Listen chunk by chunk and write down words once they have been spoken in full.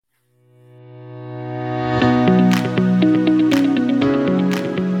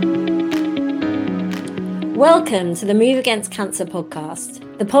Welcome to the Move Against Cancer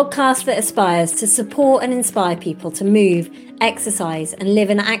podcast, the podcast that aspires to support and inspire people to move, exercise, and live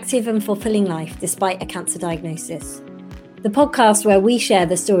an active and fulfilling life despite a cancer diagnosis. The podcast where we share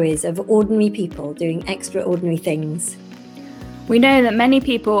the stories of ordinary people doing extraordinary things. We know that many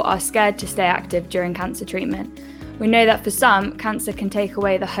people are scared to stay active during cancer treatment. We know that for some, cancer can take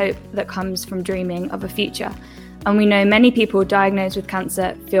away the hope that comes from dreaming of a future. And we know many people diagnosed with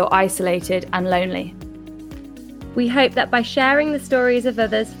cancer feel isolated and lonely. We hope that by sharing the stories of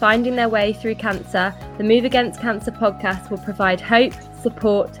others finding their way through cancer, the Move Against Cancer podcast will provide hope,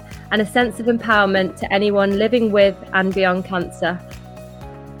 support, and a sense of empowerment to anyone living with and beyond cancer.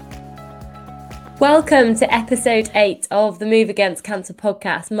 Welcome to episode 8 of the Move Against Cancer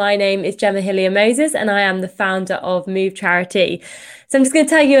podcast. My name is Gemma Hillier-Moses and I am the founder of Move Charity. So I'm just going to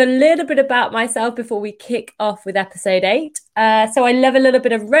tell you a little bit about myself before we kick off with episode 8. So I love a little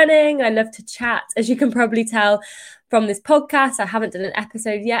bit of running. I love to chat. As you can probably tell from this podcast, I haven't done an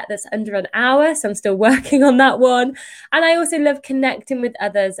episode yet that's under an hour, so I'm still working on that one. And I also love connecting with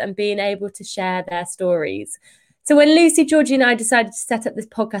others and being able to share their stories. So when Lucy, Georgie and I decided to set up this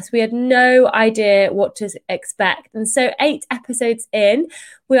podcast, we had no idea what to expect. And so 8 episodes in,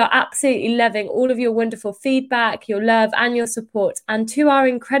 we are absolutely loving all of your wonderful feedback, your love and your support. And to our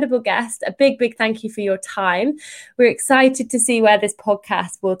incredible guest, a big, big thank you for your time. We're excited to see where this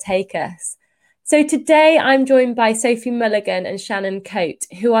podcast will take us. So today I'm joined by Sophie Mulligan and Shannon Coate,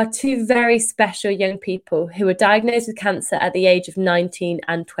 who are 2 very special young people who were diagnosed with cancer at the age of 19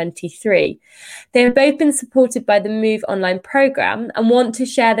 and 23. They have both been supported by the Move online programme and want to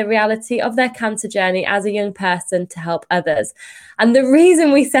share the reality of their cancer journey as a young person to help others. And the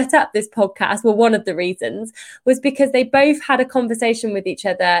reason we set up this podcast, well, one of the reasons, was because they both had a conversation with each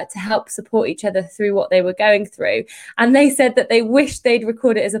other to help support each other through what they were going through. And they said that they wished they'd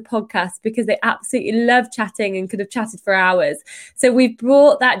record it as a podcast because they absolutely love chatting and could have chatted for hours. So we've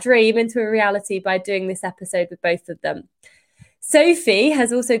brought that dream into a reality by doing this episode with both of them. Sophie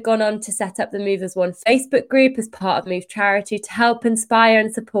has also gone on to set up the Move as One Facebook group as part of Move Charity to help inspire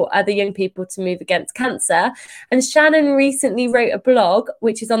and support other young people to move against cancer. And Shannon recently wrote a blog,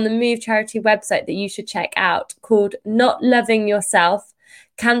 which is on the Move Charity website that you should check out, called Not Loving Yourself.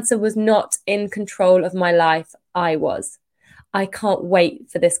 Cancer was not in control of my life. I was. I can't wait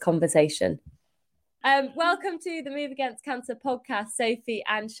for this conversation. Welcome to the Move Against Cancer podcast, Sophie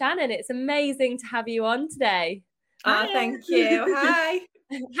and Shannon. It's amazing to have you on today. Thank you. Hi.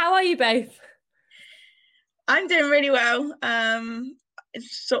 How are you both? I'm doing really well.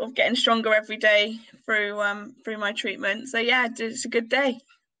 It's sort of getting stronger every day through my treatment. So yeah, it's a good day.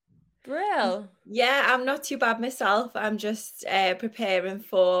 Brill. Yeah, I'm not too bad myself. I'm just preparing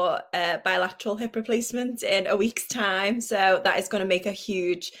for a bilateral hip replacement in a week's time. So that is going to make a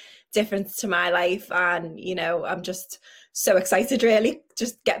huge difference to my life. And, you know, I'm just so excited, really.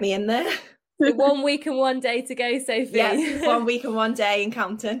 Just get me in there. 1 week and 1 day to go, Sophie. Yes, 1 week and 1 day and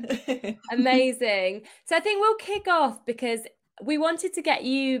counting. Amazing. So I think we'll kick off because we wanted to get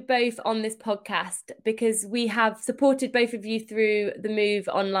you both on this podcast because we have supported both of you through the Move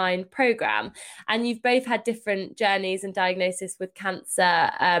online programme, and you've both had different journeys and diagnosis with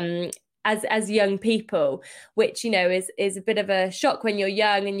cancer as young people, which, you know, is a bit of a shock when you're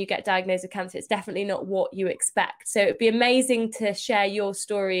young and you get diagnosed with cancer. It's definitely not what you expect. So it'd be amazing to share your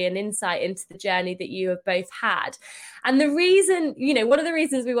story and insight into the journey that you have both had. And the reason, you know, one of the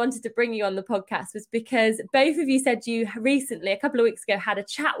reasons we wanted to bring you on the podcast was because both of you said you recently, a couple of weeks ago, had a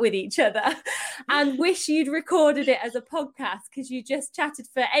chat with each other and wish you'd recorded it as a podcast because you just chatted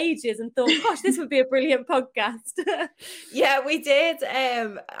for ages and thought, gosh, this would be a brilliant podcast. Yeah, we did.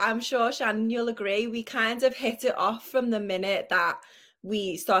 I'm sure, Shannon, you'll agree. We kind of hit it off from the minute that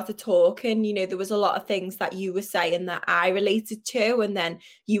we started talking. You know, there was a lot of things that you were saying that I related to, and then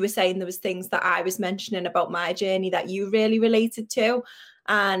you were saying there was things that I was mentioning about my journey that you really related to,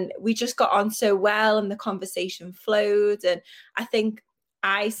 and we just got on so well and the conversation flowed. And I think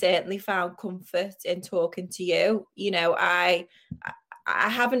I certainly found comfort in talking to you. You know, I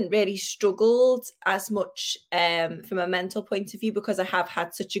haven't really struggled as much from a mental point of view because I have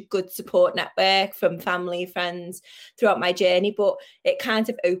had such a good support network from family, friends throughout my journey. But it kind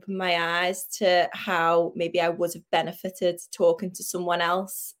of opened my eyes to how maybe I would have benefited talking to someone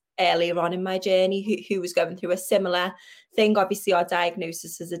else earlier on in my journey who was going through a similar thing. Obviously, our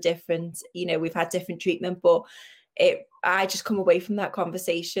diagnosis is a different, you know, we've had different treatment, but I just come away from that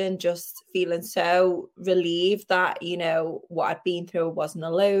conversation just feeling so relieved that, you know, what I'd been through, I wasn't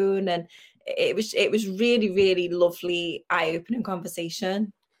alone. And it was really, really lovely, eye-opening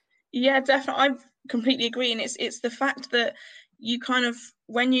conversation. Yeah, definitely. I completely agree. And it's the fact that you kind of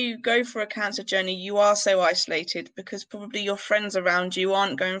when you go for a cancer journey, you are so isolated because probably your friends around you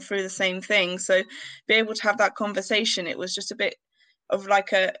aren't going through the same thing. So be able to have that conversation, it was just a bit of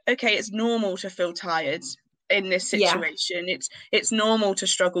like okay, it's normal to feel tired in this situation. It's normal to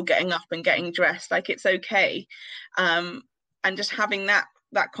struggle getting up and getting dressed. Like, it's okay. And just having that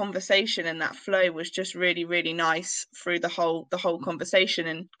conversation and that flow was just really, really nice through the whole conversation,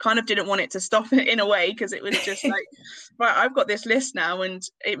 and kind of didn't want it to stop in a way, because it was just like, right, I've got this list now, and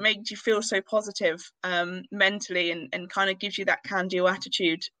it made you feel so positive mentally, and kind of gives you that can-do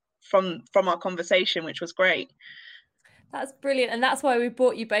attitude from our conversation, which was great. That's brilliant. And that's why we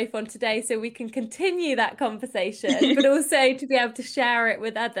brought you both on today, so we can continue that conversation, but also to be able to share it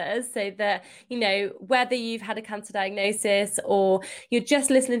with others, so that, you know, whether you've had a cancer diagnosis or you're just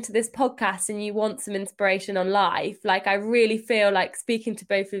listening to this podcast and you want some inspiration on life, like, I really feel like speaking to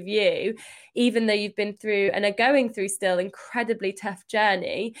both of you, even though you've been through and are going through still incredibly tough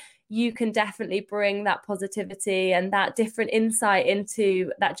journey, you can definitely bring that positivity and that different insight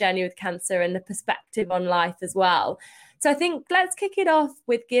into that journey with cancer and the perspective on life as well. So I think let's kick it off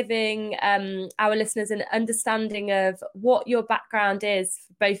with giving our listeners an understanding of what your background is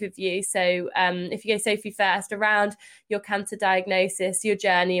for both of you. So if you go, Sophie, first, around your cancer diagnosis, your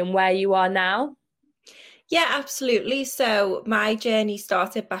journey, and where you are now. Yeah, absolutely. So my journey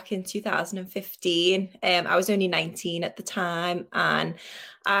started back in 2015. I was only 19 at the time, and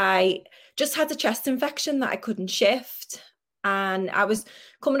I just had a chest infection that I couldn't shift. And I was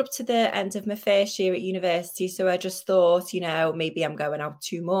coming up to the end of my first year at university. So I just thought, you know, maybe I'm going out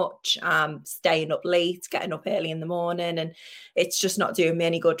too much, staying up late, getting up early in the morning, and it's just not doing me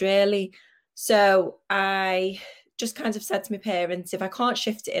any good, really. So I just kind of said to my parents, if I can't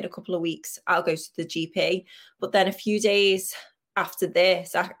shift it in a couple of weeks, I'll go to the GP. But then a few days after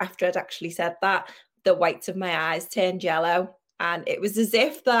this, after I'd actually said that, the whites of my eyes turned yellow. And it was as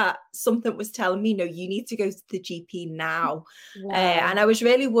if that something was telling me, no, you need to go to the GP now. Wow. And I was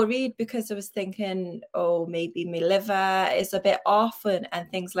really worried, because I was thinking, oh, maybe my liver is a bit off and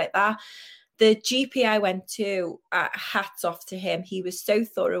things like that. The GP I went to, hats off to him. He was so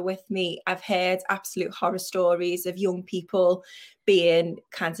thorough with me. I've heard absolute horror stories of young people being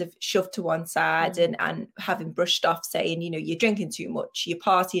kind of shoved to one side and having brushed off, saying, you know, you're drinking too much, you're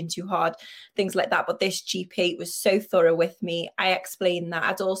partying too hard, things like that. But this GP was so thorough with me. I explained that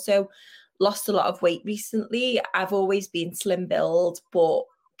I'd also lost a lot of weight recently. I've always been slim build, but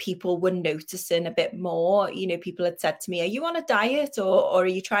people were noticing a bit more. You know, people had said to me, are you on a diet or are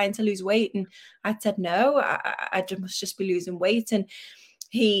you trying to lose weight? And I said, no, I must just be losing weight. And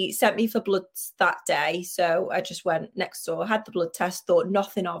he sent me for bloods that day. So I just went next door, had the blood test, thought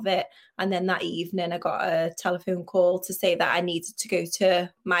nothing of it. And then that evening I got a telephone call to say that I needed to go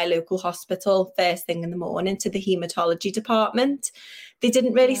to my local hospital first thing in the morning, to the haematology department. They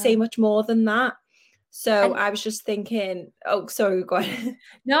didn't really say much more than that. So I was just thinking, oh, sorry, go on.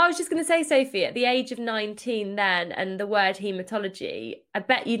 No, I was just going to say, Sophie, at the age of 19 then, and the word haematology, I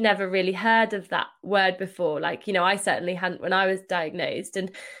bet you'd never really heard of that word before. Like, you know, I certainly hadn't when I was diagnosed. And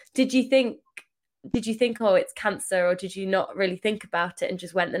did you think, oh, it's cancer, or did you not really think about it and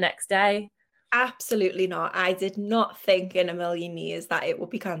just went the next day? Absolutely not. I did not think in a million years that it would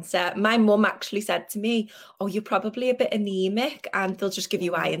be cancer. My mum actually said to me, oh, you're probably a bit anemic and they'll just give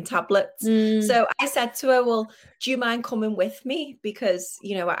you iron tablets. So I said to her, well, do you mind coming with me? Because,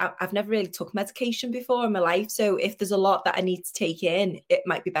 you know, I've never really took medication before in my life. So if there's a lot that I need to take in, it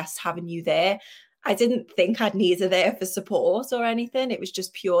might be best having you there. I didn't think I'd need her there for support or anything. It was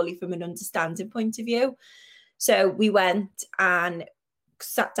just purely from an understanding point of view. So we went and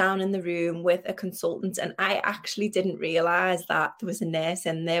sat down in the room with a consultant, and I actually didn't realise that there was a nurse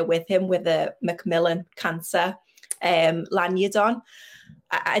in there with him with a Macmillan cancer lanyard on.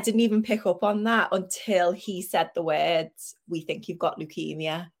 I didn't even pick up on that until he said the words, we think you've got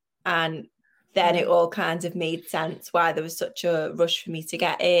leukemia. And then it all kind of made sense why there was such a rush for me to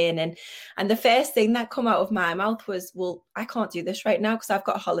get in. And the first thing that come out of my mouth was, well, I can't do this right now because I've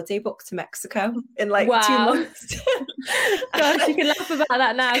got a holiday booked to Mexico in like 2 months. Gosh, you can laugh about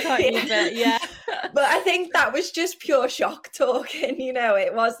that now, can't you? But yeah. But I think that was just pure shock talking, you know,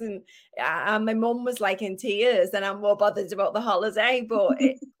 it wasn't, and my mum was like in tears and I'm more bothered about the holiday, but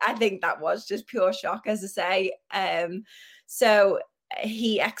I think that was just pure shock, as I say. So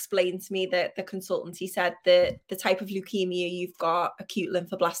he explained to me that the consultant, he said that the type of leukemia you've got, acute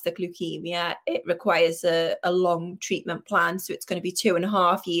lymphoblastic leukemia, it requires a long treatment plan. So it's going to be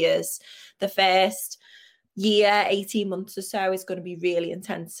 2.5 years. The first year, 18 months or so, is going to be really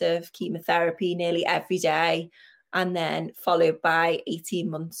intensive chemotherapy nearly every day, and then followed by 18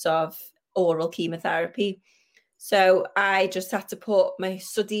 months of oral chemotherapy. So I just had to put my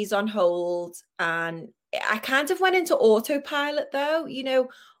studies on hold, and I kind of went into autopilot though,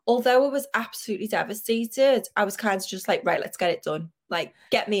 although I was absolutely devastated, I was kind of just like, right, let's get it done. Like,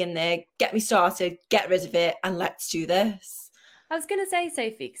 get me in there, get me started, get rid of it, and let's do this. I was going to say,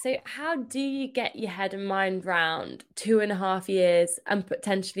 Sophie, so how do you get your head and mind round 2.5 years and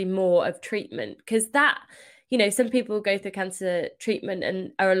potentially more of treatment? Because that, some people go through cancer treatment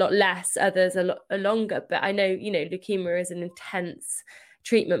and are a lot less, others are longer. But I know, leukemia is an intense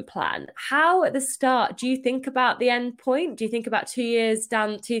treatment plan. How at the start do you think about the end point? Do you think about 3 years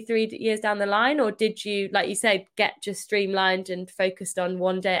down the line? Or did you, like you said, get just streamlined and focused on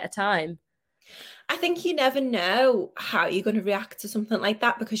one day at a time? I think you never know how you're going to react to something like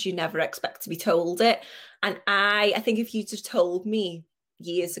that because you never expect to be told it. And I think if you just told me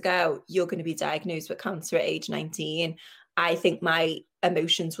years ago, you're going to be diagnosed with cancer at age 19, I think my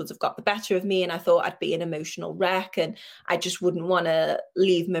emotions would have got the better of me. And I thought I'd be an emotional wreck and I just wouldn't want to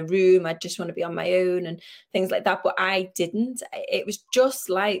leave my room. I just want to be on my own and things like that. But I didn't. It was just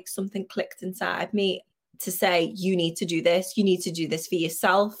like something clicked inside me to say, you need to do this. You need to do this for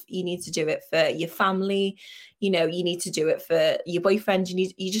yourself. You need to do it for your family. You need to do it for your boyfriend.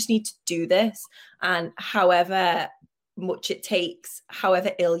 You just need to do this. And however much it takes,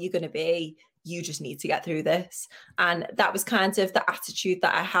 however ill you're going to be, you just need to get through this. And that was kind of the attitude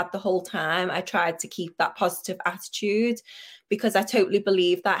that I had the whole time. I tried to keep that positive attitude because I totally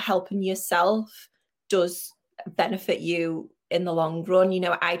believe that helping yourself does benefit you in the long run.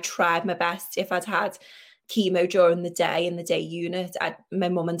 I tried my best. If I'd had chemo during the day in the day unit, my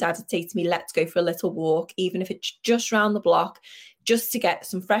mum and dad would say to me, let's go for a little walk, even if it's just round the block, just to get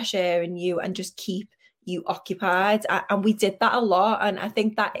some fresh air in you and just keep you occupied. And we did that a lot. And I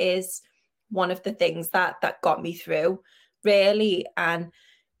think that is one of the things that got me through, really. And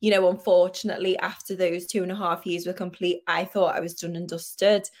unfortunately, after those 2.5 years were complete, I thought I was done and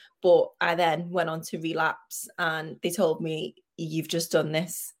dusted. But I then went on to relapse and they told me, you've just done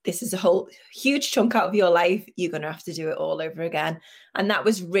this. This is a whole huge chunk out of your life. You're going to have to do it all over again. And that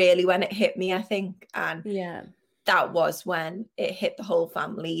was really when it hit me, I think. And that was when it hit the whole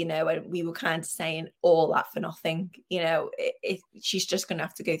family, and we were kind of saying all that for nothing. She's just going to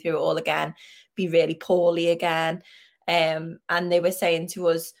have to go through it all again, be really poorly again. And they were saying to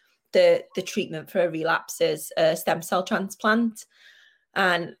us, the treatment for a relapse is a stem cell transplant.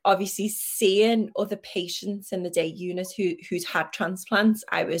 And obviously seeing other patients in the day unit who's had transplants,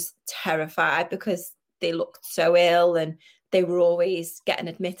 I was terrified because they looked so ill and they were always getting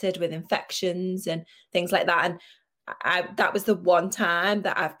admitted with infections and things like that. And that was the one time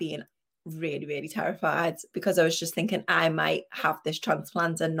that I've been really, really terrified because I was just thinking I might have this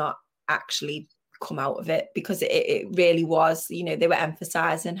transplant and not actually come out of it, because it really was, they were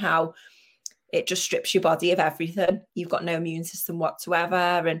emphasizing how it just strips your body of everything. You've got no immune system whatsoever.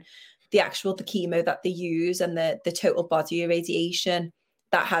 And the chemo that they use and the total body irradiation,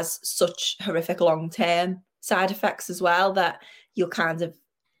 that has such horrific long-term side effects as well, that you'll kind of,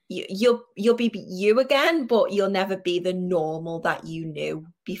 you'll be you again, but you'll never be the normal that you knew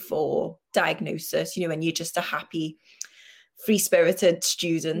before diagnosis, and you're just a happy, free-spirited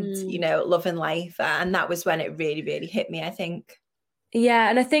student, loving life. And that was when it really, really hit me, I think. Yeah,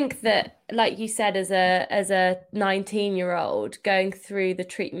 and I think that, like you said, as a 19-year-old going through the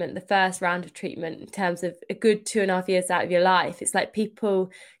treatment, the first round of treatment, in terms of a good 2.5 years out of your life, it's like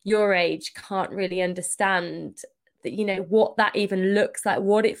people your age can't really understand that, what that even looks like,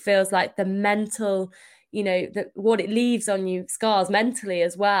 what it feels like, the mental, what it leaves on you, scars mentally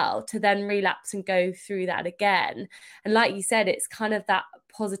as well, to then relapse and go through that again. And like you said, it's kind of that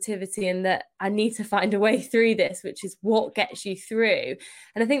positivity and that I need to find a way through this, which is what gets you through.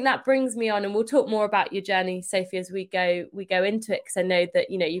 And I think that brings me on, and we'll talk more about your journey, Sophie, as we go into it, because I know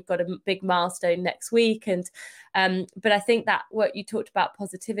that you've got a big milestone next week. And but I think that what you talked about,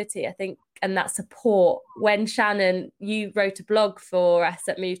 positivity, I think, and that support, when Shannon, you wrote a blog for us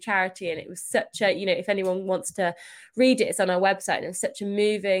at Move Charity, and it was such a, if anyone wants to read it, it's on our website, and it was such a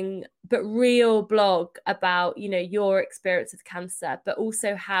moving but real blog about your experience of cancer, but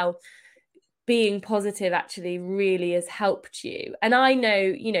also how being positive actually really has helped you. And I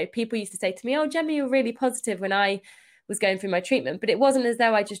know people used to say to me, oh, Gemma, you're really positive, when I was going through my treatment, but it wasn't as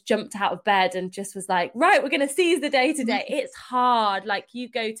though I just jumped out of bed and just was like, right, we're going to seize the day today. It's hard, like you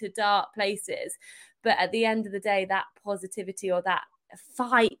go to dark places, but at the end of the day, that positivity or that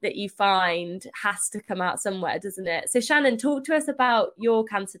fight that you find has to come out somewhere, doesn't it? So Shannon, talk to us about your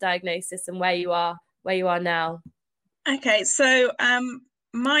cancer diagnosis and where you are now. Okay, so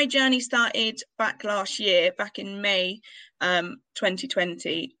my journey started back last year, back in May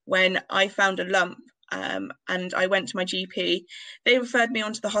 2020, when I found a lump and I went to my GP. They referred me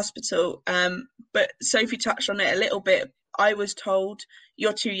on to the hospital, but Sophie touched on it a little bit. I was told,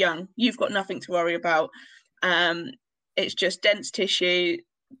 you're too young, you've got nothing to worry about. It's just dense tissue,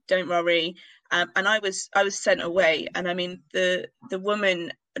 don't worry. And I was sent away. And I mean, the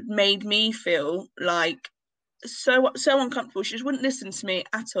woman made me feel like so uncomfortable. She just wouldn't listen to me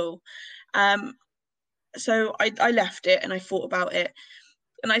at all. So I left it and I thought about it.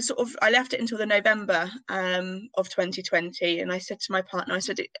 And I left it until the November of 2020. And I said to my partner, I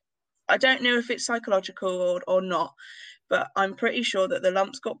said, I don't know if it's psychological or not, but I'm pretty sure that the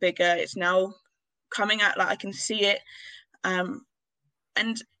lump's got bigger. It's now coming out, like I can see it.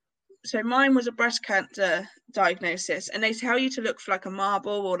 And so mine was a breast cancer diagnosis, and they tell you to look for like a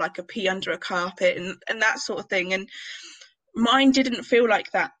marble or like a pea under a carpet and that sort of thing. And mine didn't feel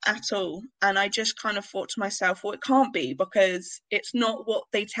like that at all. And I just kind of thought to myself, well, it can't be, because it's not what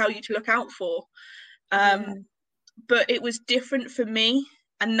they tell you to look out for. But it was different for me.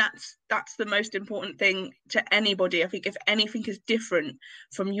 And that's the most important thing to anybody. I think if anything is different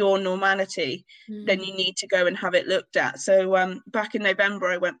from your normality, then you need to go and have it looked at. So back in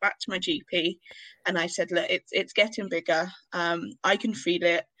November, I went back to my GP and I said, look, it's getting bigger. I can feel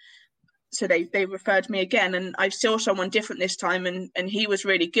it. So they referred me again, and I saw someone different this time, and he was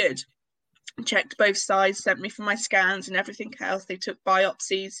really good. Checked both sides, sent me for my scans and everything else. They took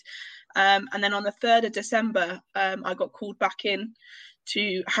biopsies. And then on the 3rd of December, I got called back in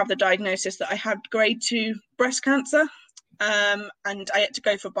to have the diagnosis that I had grade 2 breast cancer. And I had to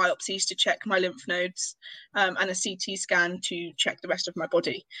go for biopsies to check my lymph nodes, and a CT scan to check the rest of my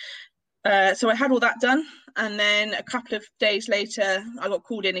body. So I had all that done, and then a couple of days later I got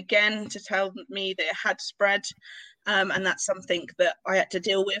called in again to tell me that it had spread, and that's something that I had to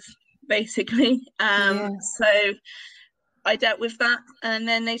deal with, basically. So I dealt with that, and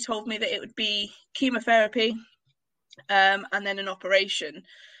then they told me that it would be chemotherapy, and then an operation.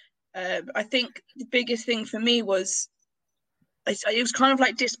 I think the biggest thing for me was it was kind of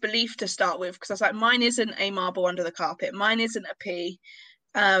like disbelief to start with, because I was like, mine isn't a marble under the carpet, mine isn't a pea.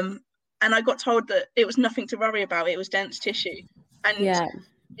 And I got told that it was nothing to worry about, it was dense tissue. And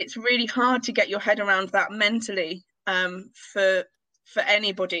it's really hard to get your head around that mentally, for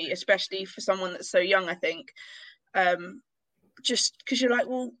anybody, especially for someone that's so young, I think. Just because you're like,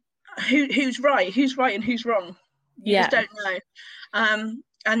 well, who's right and who's wrong? You just don't know.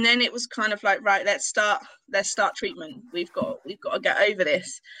 And then it was kind of like, right, let's start treatment. We've got to get over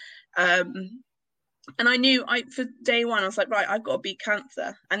this. And I knew for day one, I was like, right, I've got to beat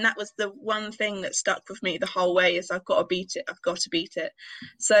cancer. And that was the one thing that stuck with me the whole way, is I've got to beat it.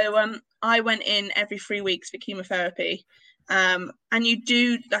 So I went in every 3 weeks for chemotherapy. And you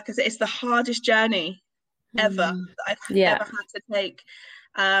do, like I said, it's the hardest journey ever that I've ever had to take.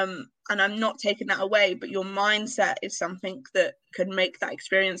 And I'm not taking that away, but your mindset is something that can make that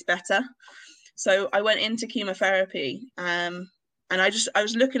experience better. So I went into chemotherapy, and I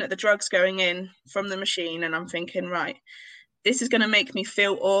was looking at the drugs going in from the machine, and I'm thinking, right, this is going to make me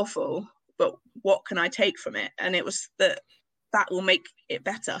feel awful, but what can I take from it? And it was that will make it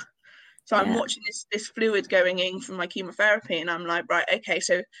better. So I'm watching this fluid going in from my chemotherapy, and I'm like, right, okay,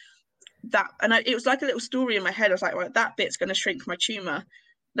 so that, and it was like a little story in my head. I was like, right, that bit's going to shrink my tumor,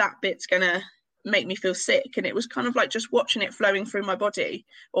 that bit's going to make me feel sick. And it was kind of like just watching it flowing through my body,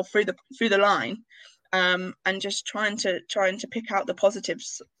 or through the line, and just trying to pick out the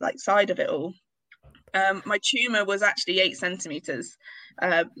positives, like, side of it all. My tumor was actually 8 centimeters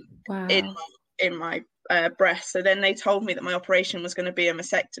in my breast. So then they told me that my operation was going to be a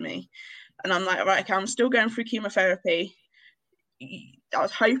mastectomy, and I'm like, right, okay, I'm still going through chemotherapy. I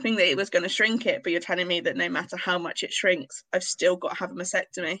was hoping that it was going to shrink it, but you're telling me that no matter how much it shrinks, I've still got to have a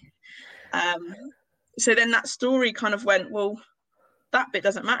mastectomy. So then that story kind of went, well, that bit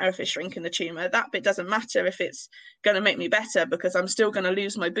doesn't matter if it's shrinking the tumor. That bit doesn't matter if it's going to make me better, because I'm still going to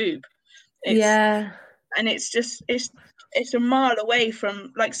lose my boob. And it's just, it's a mile away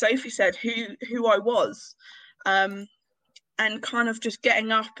from, like Sophie said, who I was. And kind of just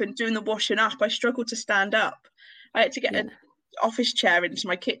getting up and doing the washing up. I struggled to stand up. I had to get an office chair into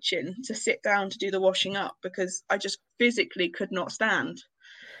my kitchen to sit down to do the washing up, because I just physically could not stand.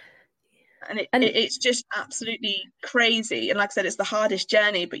 And it's just absolutely crazy. And like I said, it's the hardest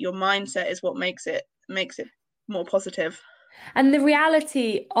journey, but your mindset is what makes it more positive. And the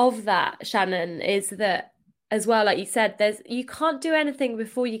reality of that, Shannon, is that, as well, like you said, you can't do anything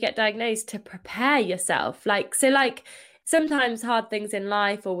before you get diagnosed to prepare yourself. Like sometimes hard things in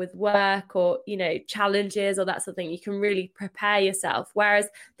life or with work or, you know, challenges or that sort of thing, you can really prepare yourself. Whereas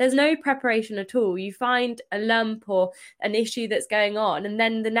there's no preparation at all. You find a lump or an issue that's going on, and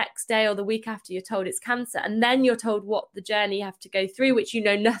then the next day or the week after you're told it's cancer, and then you're told what the journey you have to go through, which you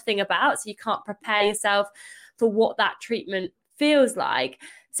know nothing about. So you can't prepare yourself for what that treatment feels like.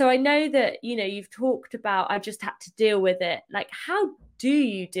 So I know that, you know, you've talked about, I've just had to deal with it. Like, how do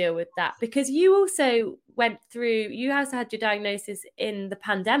you deal with that? Because you also you also had your diagnosis in the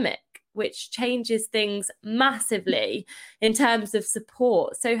pandemic, which changes things massively in terms of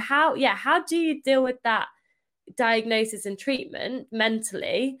support. So how do you deal with that diagnosis and treatment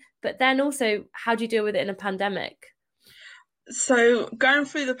mentally, but then also how do you deal with it in a pandemic? So going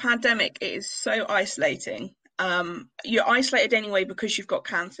through the pandemic, it is so isolating. You're isolated anyway because you've got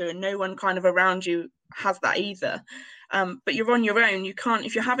cancer, and no one kind of around you has that either. But you're on your own. You can't,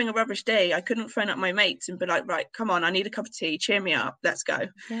 if you're having a rubbish day, I couldn't phone up my mates and be like, right, come on, I need a cup of tea, cheer me up, let's go.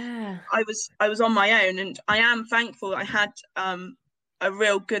 Yeah. I was on my own, and I am thankful I had a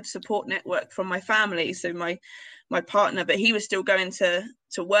real good support network from my family. So my partner, but he was still going to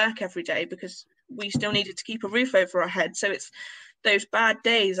work every day because we still needed to keep a roof over our head. So it's those bad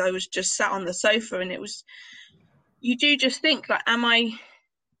days I was just sat on the sofa, and it was, you do just think like, am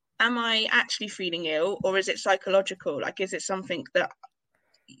I actually feeling ill, or is it psychological? Like, is it something that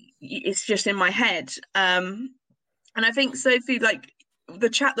it's just in my head? And I think, Sophie, like the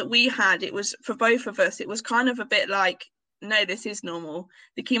chat that we had, it was for both of us, it was kind of a bit like, no, this is normal.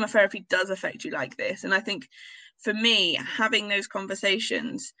 The chemotherapy does affect you like this. And I think for me, having those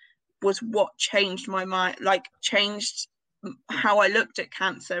conversations was what changed my mind, like changed how I looked at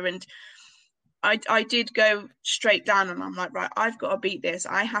cancer. And I did go straight down, and I'm like, right, I've got to beat this.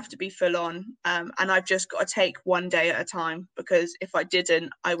 I have to be full on. And I've just got to take one day at a time, because if I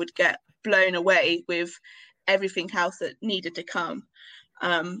didn't, I would get blown away with everything else that needed to come.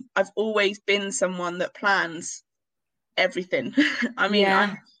 I've always been someone that plans everything. I mean,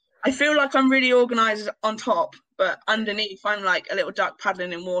 Yeah. I feel like I'm really organized on top, but underneath I'm like a little duck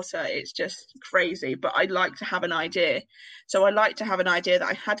paddling in water. It's just crazy. But I like to have an idea. So I like to have an idea that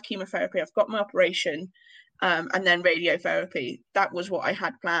I had chemotherapy, I've got my operation, and then radiotherapy. That was what I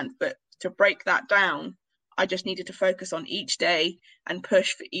had planned. But to break that down, I just needed to focus on each day and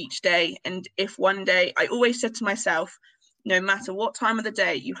push for each day. And if one day, I always said to myself, no matter what time of the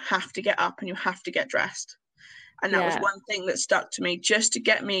day, you have to get up and you have to get dressed. And that was one thing that stuck to me, just to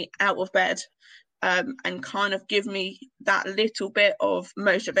get me out of bed, and kind of give me that little bit of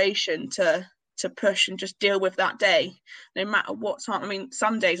motivation to push and just deal with that day, no matter what time. I mean,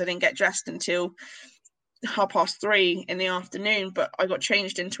 some days I didn't get dressed until 3:30 in the afternoon, but I got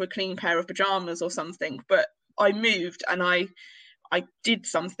changed into a clean pair of pajamas or something. But I moved and I did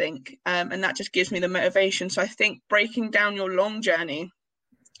something, and that just gives me the motivation. So I think breaking down your long journey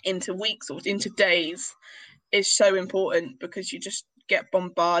into weeks or into days is so important, because you just get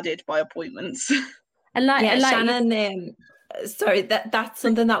bombarded by appointments. And Shannon, sorry, that's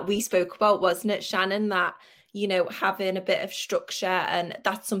something that we spoke about, wasn't it, Shannon? That, you know, having a bit of structure, and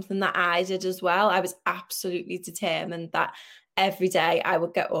that's something that I did as well. I was absolutely determined that every day I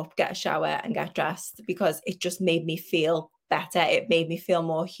would get up, get a shower and get dressed, because it just made me feel better. It made me feel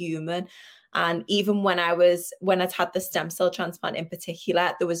more human. And even when I'd had the stem cell transplant in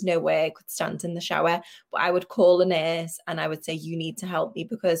particular, there was no way I could stand in the shower, but I would call a nurse and I would say, you need to help me,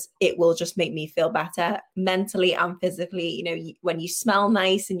 because it will just make me feel better mentally and physically. You know, when you smell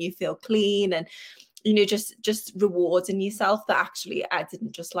nice and you feel clean, and, you know, just rewarding yourself that actually I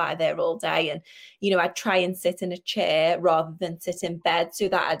didn't just lie there all day. And, you know, I'd try and sit in a chair rather than sit in bed, so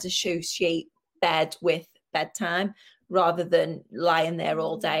that I'd associate bed with bedtime, rather than lying there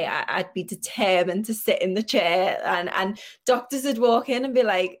all day. I'd be determined to sit in the chair, and doctors would walk in and be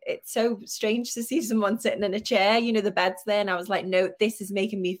like, it's so strange to see someone sitting in a chair, you know, the bed's there. And I was like, no, this is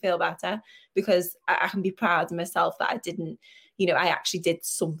making me feel better, because I can be proud of myself that I didn't, you know, I actually did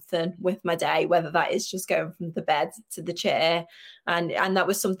something with my day, whether that is just going from the bed to the chair. And that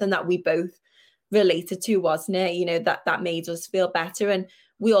was something that we both related to, wasn't it? You know, that made us feel better. And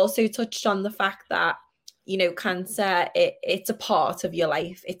we also touched on the fact that, you know, cancer, it's a part of your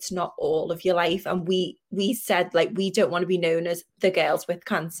life. It's not all of your life. And we said, like, we don't want to be known as the girls with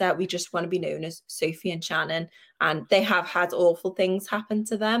cancer. We just want to be known as Sophie and Shannon. And they have had awful things happen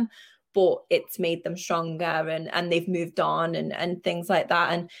to them, but it's made them stronger, and they've moved on and things like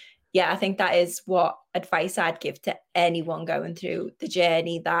that. And yeah, I think that is what advice I'd give to anyone going through the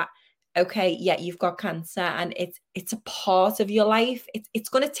journey, that, okay, yeah, you've got cancer and it's a part of your life. It's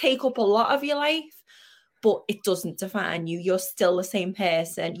going to take up a lot of your life, but it doesn't define you. You're still the same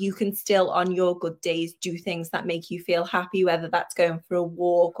person. You can still, on your good days, do things that make you feel happy, whether that's going for a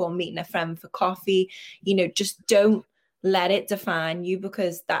walk or meeting a friend for coffee. You know, just don't let it define you,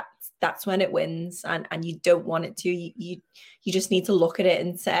 because that's when it wins, and you don't want it to. You just need to look at it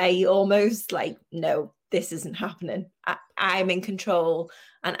and say, almost like, no, this isn't happening. I'm in control,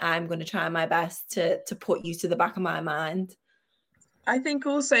 and I'm going to try my best to put you to the back of my mind. I think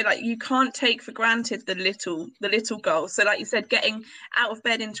also, like, you can't take for granted the little goals. So like you said, getting out of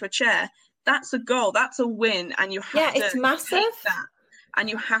bed into a chair, that's a goal, that's a win, and you have to it's massive. take that, and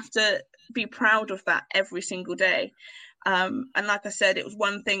you have to be proud of that every single day. And like I said, it was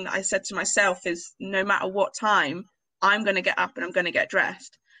one thing that I said to myself is, no matter what time, I'm going to get up and I'm going to get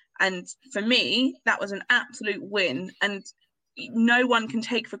dressed. And for me, that was an absolute win. And no one can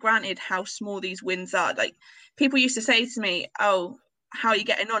take for granted how small these wins are. Like, people used to say to me, oh, how are you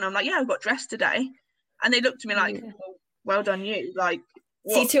getting on? I'm like, yeah, I got dressed today. And they looked at me like, well done you. Like,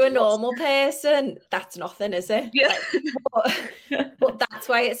 see, to a normal person, that's nothing, is it? Yeah. But that's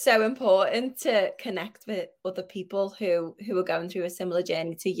why it's so important to connect with other people who are going through a similar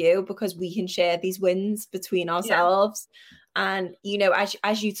journey to you, because we can share these wins between ourselves. And, you know,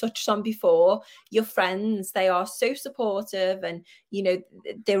 as you touched on before, your friends, they are so supportive, and, you know,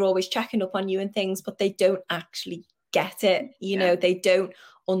 they're always checking up on you and things, but they don't actually get it. You know, they don't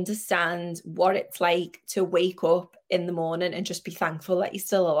understand what it's like to wake up in the morning and just be thankful that you're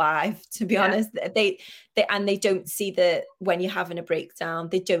still alive, to be honest. They don't see when you're having a breakdown.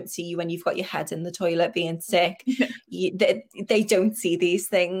 They don't see you when you've got your head in the toilet being sick. They don't see these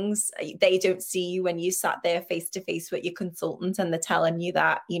things. They don't see you when you sat there face to face with your consultant and they're telling you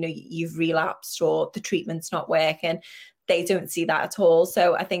that, you know, you've relapsed or the treatment's not working. They don't see that at all.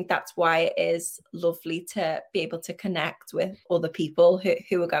 So I think that's why it is lovely to be able to connect with other people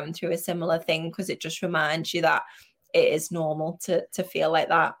who are going through a similar thing, because it just reminds you that it is normal to feel like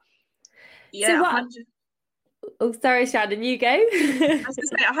that. Yeah. Oh, sorry, Shannon, you go. I was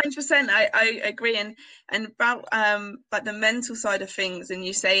going to say 100%. I agree, and about like the mental side of things, and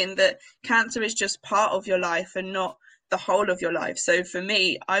you saying that cancer is just part of your life and not the whole of your life. So for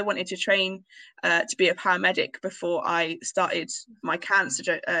me, I wanted to train to be a paramedic before I started my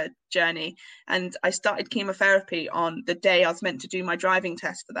cancer journey, and I started chemotherapy on the day I was meant to do my driving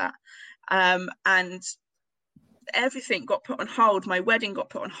test for that, and everything got put on hold. My wedding got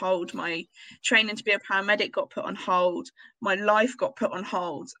put on hold, my training to be a paramedic got put on hold, my life got put on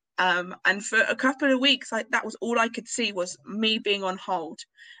hold, and for a couple of weeks, that was all I could see, was me being on hold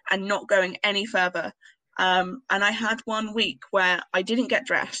and not going any further. And I had 1 week where I didn't get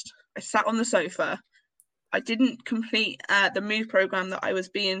dressed. I sat on the sofa. I didn't complete the move program that I was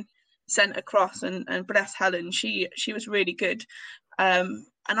being sent across, and bless Helen, she was really good. And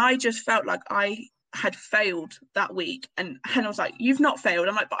I just felt like I had failed that week. And Helen was like, you've not failed.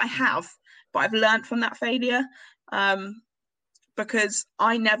 I'm like, but I have. But I've learned from that failure, because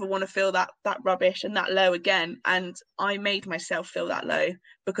I never want to feel that rubbish and that low again. And I made myself feel that low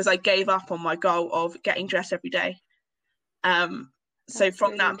because I gave up on my goal of getting dressed every day. So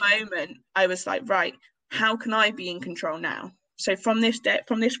from that moment, I was like, right, how can I be in control now? So from this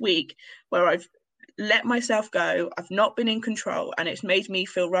week where I've let myself go, I've not been in control, and it's made me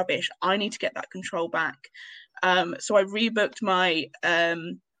feel rubbish, I need to get that control back. So I rebooked my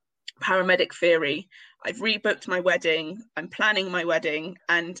paramedic theory. I've rebooked my wedding. I'm planning my wedding,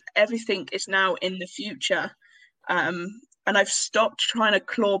 and everything is now in the future. And I've stopped trying to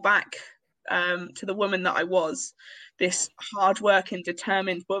claw back to the woman that I was, this hardworking,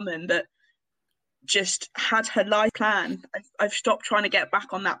 determined woman that just had her life plan. I've stopped trying to get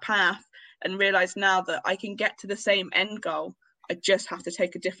back on that path and realised now that I can get to the same end goal. I just have to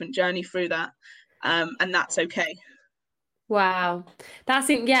take a different journey through that, and that's okay. Wow. That's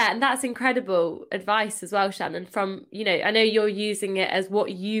incredible advice as well, Shannon, from, you know, I know you're using it as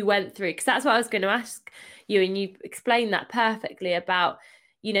what you went through, because that's what I was going to ask you, and you explained that perfectly about,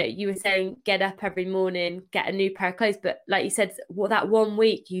 you know, you were saying get up every morning, get a new pair of clothes, but like you said, that 1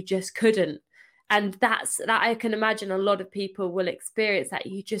 week you just couldn't. And that I can imagine a lot of people will experience that.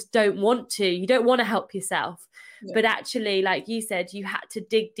 You just don't want to help yourself. Yeah. But actually, like you said, you had to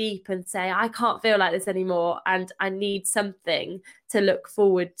dig deep and say, I can't feel like this anymore, and I need something to look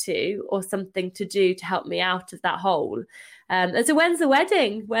forward to or something to do to help me out of that hole. And so when's the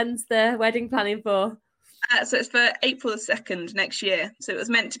wedding? When's the wedding planning for? So it's for April the 2nd next year. So it was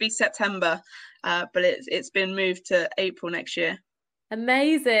meant to be September, but it's been moved to April next year.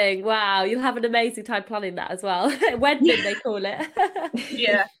 Amazing. Wow. You'll have an amazing time planning that as well. Wedding, they call it.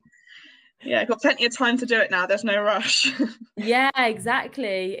 Yeah. I've got plenty of time to do it now. There's no rush. Yeah,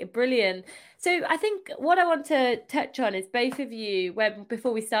 exactly. Brilliant. So I think what I want to touch on is both of you,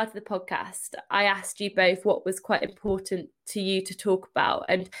 before we started the podcast, I asked you both what was quite important to you to talk about.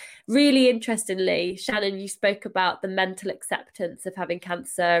 And really interestingly, Shannon, you spoke about the mental acceptance of having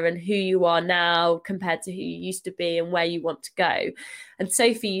cancer and who you are now compared to who you used to be and where you want to go. And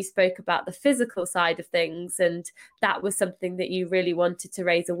Sophie, you spoke about the physical side of things, and that was something that you really wanted to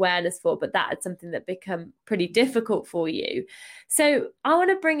raise awareness for, but that is something that become pretty difficult for you. So I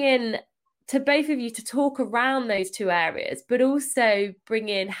want to bring in to both of you to talk around those two areas, but also bring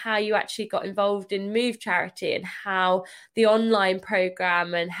in how you actually got involved in Move Charity and how the online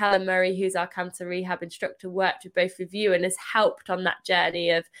program and Helen Murray, who's our cancer rehab instructor, worked with both of you and has helped on that journey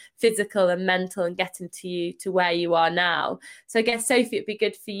of physical and mental and getting to you to where you are now. So I guess, Sophie, it'd be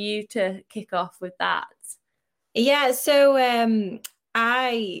good for you to kick off with that. Yeah, so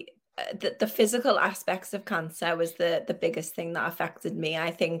the physical aspects of cancer was the biggest thing that affected me,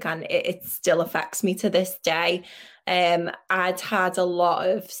 I think, and it still affects me to this day. I'd had a lot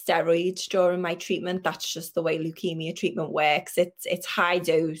of steroids during my treatment. That's just the way leukemia treatment works. It's high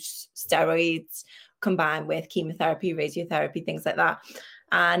dose steroids combined with chemotherapy, radiotherapy, things like that.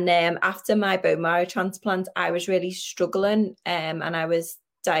 And after my bone marrow transplant, I was really struggling, and I was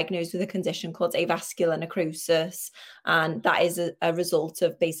diagnosed with a condition called avascular necrosis, and that is a result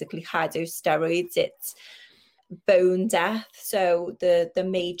of basically high dose steroids. It's bone death, so the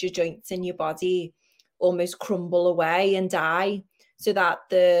major joints in your body almost crumble away and die, so that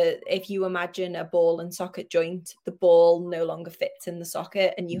if you imagine a ball and socket joint, the ball no longer fits in the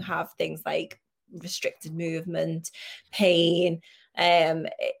socket, and you have things like restricted movement, pain,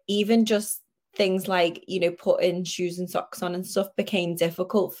 even just things like, putting shoes and socks on and stuff became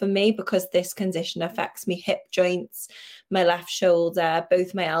difficult for me because this condition affects me hip joints, my left shoulder,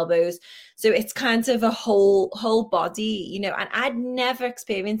 both my elbows. So it's kind of a whole body, and I'd never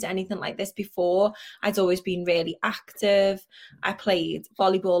experienced anything like this before. I'd always been really active. I played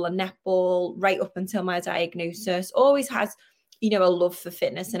volleyball and netball right up until my diagnosis. Always had, a love for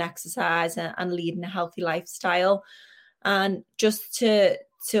fitness and exercise and leading a healthy lifestyle. And just to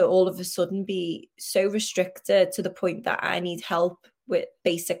all of a sudden be so restricted to the point that I need help with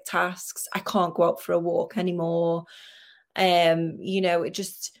basic tasks. I can't go out for a walk anymore.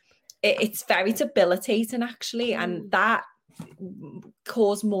 It's very debilitating, actually. And that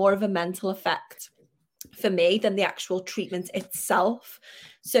caused more of a mental effect for me than the actual treatment itself.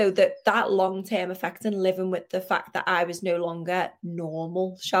 So that long-term effect and living with the fact that I was no longer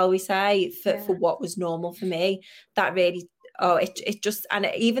normal, shall we say, for what was normal for me, that really, it just, and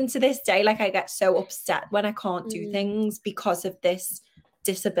even to this day, like, I get so upset when I can't do things because of this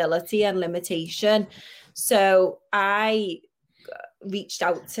disability and limitation. So I reached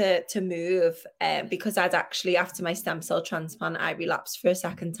out to Move because I'd actually, after my stem cell transplant, I relapsed for a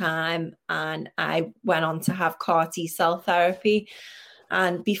second time, and I went on to have CAR T-cell therapy.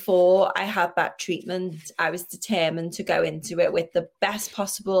 And before I had that treatment, I was determined to go into it with the best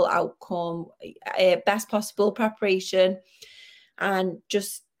possible outcome, best possible preparation, and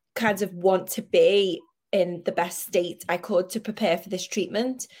just kind of want to be in the best state I could to prepare for this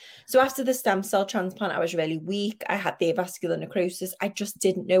treatment. So after the stem cell transplant, I was really weak. I had the avascular necrosis. I just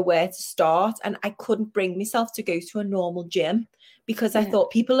didn't know where to start, and I couldn't bring myself to go to a normal gym because I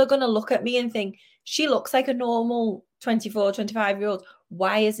thought people are going to look at me and think, she looks like a normal 24, 25-year-old.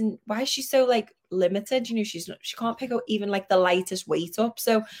 Why is she so like limited? She can't pick up even like the lightest weight up.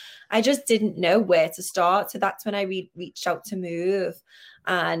 So I just didn't know where to start. So that's when I reached out to Move.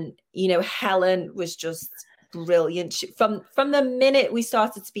 And, Helen was just brilliant. From the minute we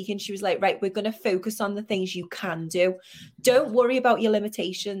started speaking, she was like, right, we're going to focus on the things you can do. Don't worry about your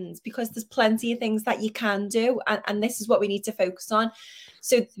limitations, because there's plenty of things that you can do. And this is what we need to focus on.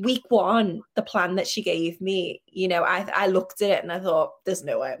 So week one, the plan that she gave me, I looked at it and I thought, there's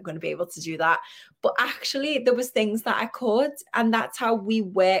no way I'm going to be able to do that. But actually there was things that I could. And that's how we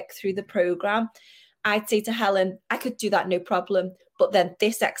work through the program. I'd say to Helen, I could do that, no problem. But then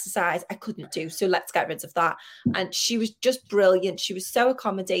this exercise I couldn't do. So let's get rid of that. And she was just brilliant. She was so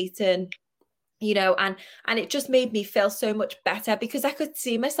accommodating, and it just made me feel so much better because I could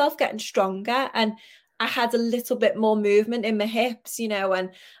see myself getting stronger, and I had a little bit more movement in my hips,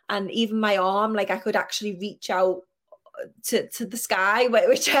 and even my arm, like I could actually reach out to the sky,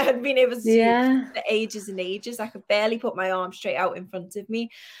 which I hadn't been able to do for ages and ages. I could barely put my arm straight out in front of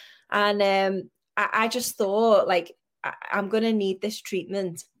me. And I just thought, like, I'm going to need this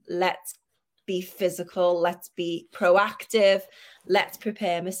treatment. Let's be physical. Let's be proactive. Let's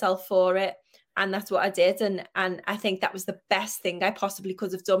prepare myself for it. And that's what I did. And I think that was the best thing I possibly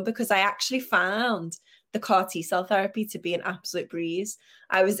could have done, because I actually found the CAR T cell therapy to be an absolute breeze.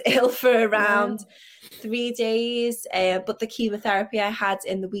 I was ill for around 3 days, but the chemotherapy I had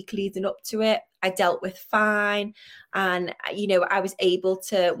in the week leading up to it, I dealt with fine. And, you know, I was able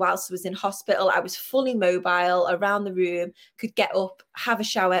to, whilst I was in hospital, I was fully mobile around the room, could get up, have a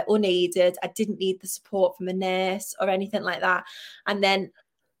shower unaided. I didn't need the support from a nurse or anything like that. And then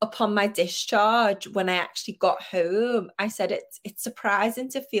upon my discharge, when I actually got home, I said it's surprising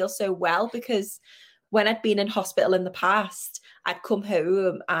to feel so well, because when I'd been in hospital in the past, I'd come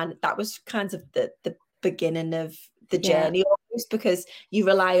home and that was kind of the beginning of the journey, almost, because you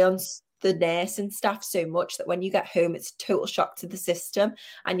rely on the nurse and staff so much that when you get home, it's a total shock to the system,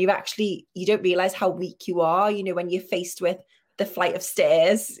 and you don't realize how weak you are, you know, when you're faced with the flight of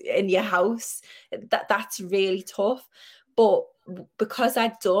stairs in your house. That's really tough. But because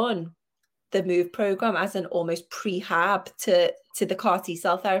I'd done the MOVE program as an almost prehab to the CAR T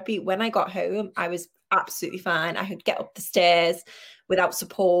cell therapy, when I got home, I was absolutely fine. I could get up the stairs without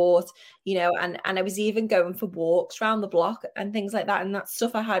support, you know, and I was even going for walks around the block and things like that. And that's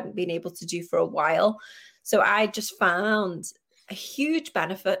stuff I hadn't been able to do for a while. So I just found a huge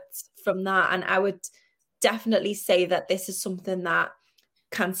benefit from that. And I would definitely say that this is something that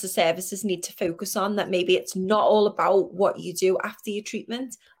cancer services need to focus on, that maybe it's not all about what you do after your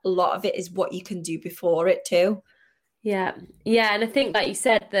treatment. A lot of it is what you can do before it too. Yeah. And I think, like you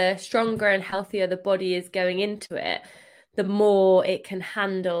said, the stronger and healthier the body is going into it, the more it can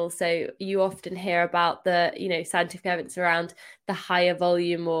handle. So you often hear about the, you know, scientific evidence around the higher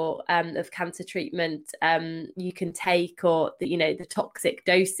volume or of cancer treatment you can take, or the, you know, the toxic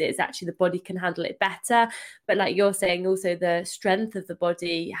doses, actually the body can handle it better. But like you're saying, also the strength of the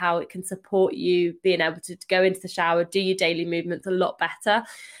body, how it can support you being able to go into the shower, do your daily movements a lot better.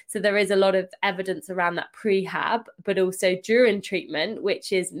 So there is a lot of evidence around that prehab, but also during treatment,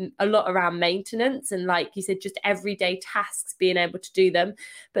 which is a lot around maintenance and, like you said, just everyday tasks, being able to do them.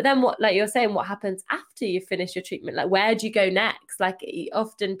 But then what, like you're saying, what happens after you finish your treatment? Like, where do you go next? Like,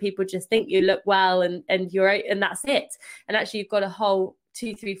 often people just think you look well and you're, and that's it. And actually you've got a whole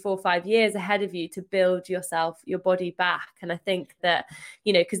 2, 3, 4, 5 years ahead of you to build your body back. And I think that,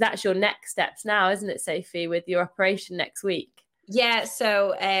 you know, because that's your next steps now, isn't it, Sophie, with your operation next week? Yeah,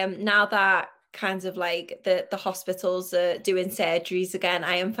 so now that kind of like the hospitals are doing surgeries again,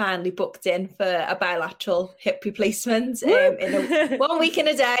 I am finally booked in for a bilateral hip replacement in 1 week and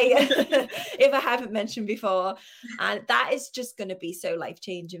a day, if I haven't mentioned before. And that is just going to be so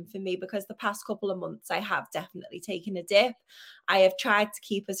life-changing for me, because the past couple of months I have definitely taken a dip. I have tried to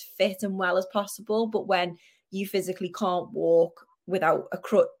keep as fit and well as possible, but when you physically can't walk without a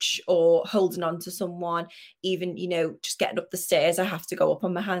crutch or holding on to someone, even, you know, just getting up the stairs, I have to go up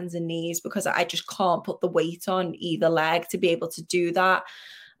on my hands and knees, because I just can't put the weight on either leg to be able to do that.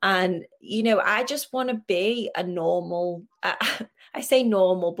 And, you know, I just want to be a normal, I say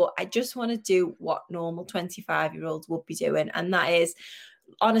normal, but I just want to do what normal 25-year-olds would be doing. And that is,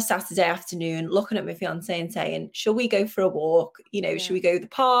 on a Saturday afternoon, looking at my fiance and saying, shall we go for a walk? You know, should we go to the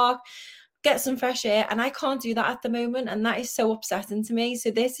park, get some fresh air? And I can't do that at the moment, and that is so upsetting to me.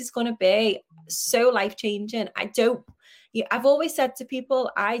 So this is going to be so life-changing. I've always said to people,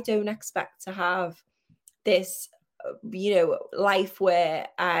 I don't expect to have this, you know, life where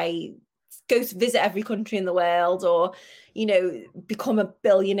I go to visit every country in the world, or, you know, become a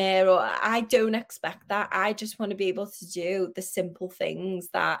billionaire, or I don't expect that. I just want to be able to do the simple things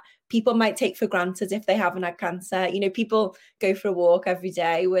that people might take for granted if they haven't had cancer. You know, people go for a walk every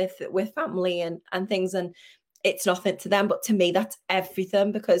day with family and things, and it's nothing to them, but to me that's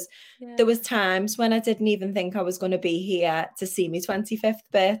everything, because there was times when I didn't even think I was going to be here to see my 25th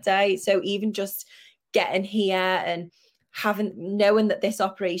birthday. So even just getting here and knowing that this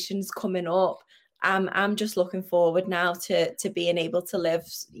operation's coming up, I'm just looking forward now to being able to live,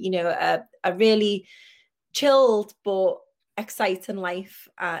 you know, a really chilled but exciting life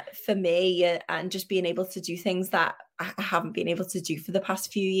for me, and just being able to do things that I haven't been able to do for the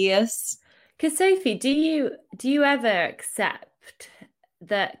past few years. Because Sophie, do you ever accept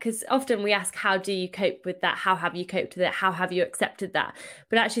that? Because often we ask, how do you cope with that? How have you coped with it? How have you accepted that?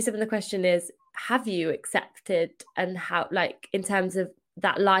 But actually, some of the question is, have you accepted, and how, like, in terms of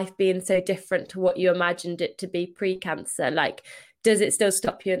that life being so different to what you imagined it to be pre-cancer, like, does it still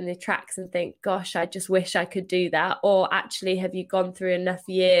stop you in the tracks and think, gosh, I just wish I could do that? Or actually, have you gone through enough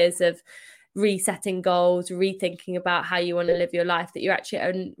years of resetting goals, rethinking about how you want to live your life, that you're actually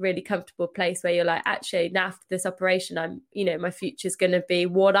in a really comfortable place where you're like, actually, now after this operation, I'm, you know, my future's going to be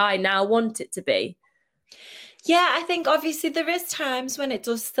what I now want it to be? Yeah, I think obviously there is times when it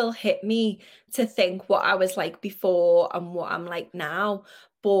does still hit me to think what I was like before and what I'm like now.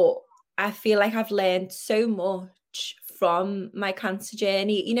 But I feel like I've learned so much from my cancer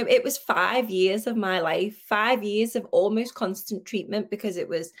journey. You know, it was 5 years of my life, 5 years of almost constant treatment, because it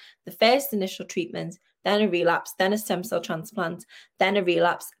was the first initial treatment, then a relapse, then a stem cell transplant, then a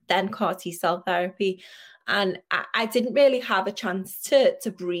relapse, then Coate cell therapy. And I didn't really have a chance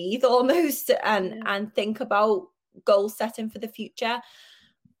to breathe almost and think about goal setting for the future.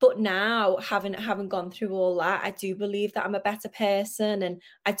 But now, having gone through all that, I do believe that I'm a better person, and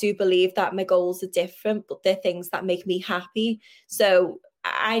I do believe that my goals are different, but they're things that make me happy. So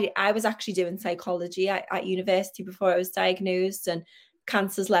I was actually doing psychology at university before I was diagnosed, and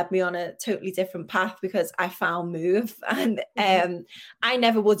cancer's led me on a totally different path because I found move. And I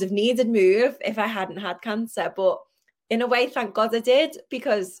never would have needed move if I hadn't had cancer. But in a way, thank God I did,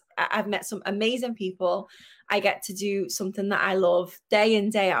 because I've met some amazing people. I get to do something that I love day in,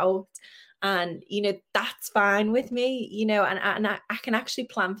 day out. And, you know, that's fine with me, you know, and I can actually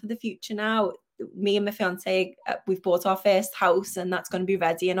plan for the future now. Me and my fiance, we've bought our first house, and that's going to be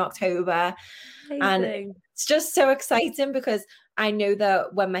ready in October. Amazing. And it's just so exciting, because I know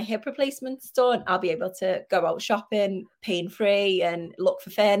that when my hip replacement's done, I'll be able to go out shopping pain-free and look for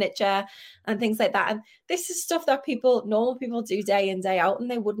furniture and things like that. And this is stuff that normal people do day in, day out, and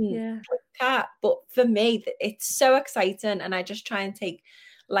they wouldn't look at. But for me, it's so exciting, and I just try and take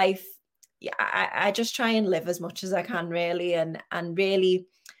life. Yeah, I just try and live as much as I can, really, and really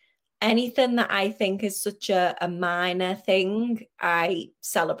anything that I think is such a minor thing, I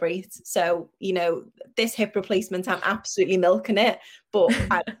celebrate. So, you know, this hip replacement, I'm absolutely milking it, but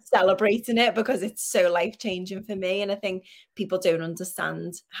I'm celebrating it because it's so life-changing for me. And I think people don't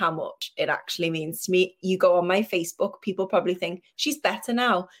understand how much it actually means to me. You go on my Facebook, people probably think she's better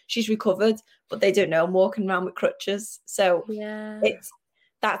now, she's recovered, but they don't know I'm walking around with crutches. So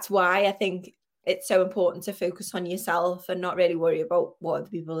that's why I think it's so important to focus on yourself and not really worry about what other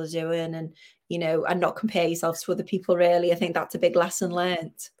people are doing, and, you know, and not compare yourself to other people, really. I think that's a big lesson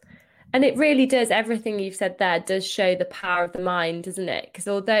learned. And it really does, everything you've said there does show the power of the mind, doesn't it? Because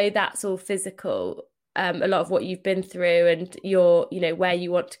although that's all physical, a lot of what you've been through and your, you know, where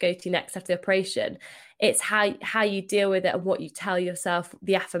you want to go to next after the operation, it's how you deal with it and what you tell yourself,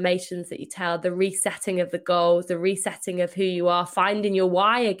 the affirmations that you tell, the resetting of the goals, the resetting of who you are, finding your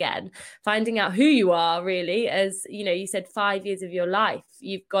why again, finding out who you are, really. As you know, you said 5 years of your life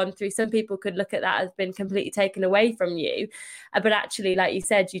you've gone through. Some people could look at that as been completely taken away from you, but actually, like you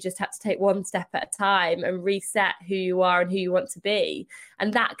said, you just had to take one step at a time and reset who you are and who you want to be,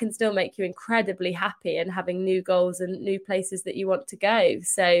 and that can still make you incredibly happy and having new goals and new places that you want to go.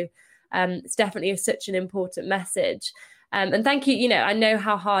 So it's definitely such an important message. And thank you. You know, I know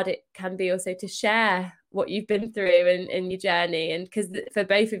how hard it can be also to share what you've been through in your journey. And because for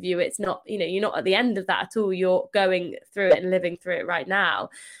both of you, it's not, you know, you're not at the end of that at all. You're going through it and living through it right now.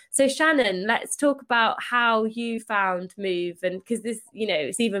 So Shannon, let's talk about how you found Move. And because this, you know,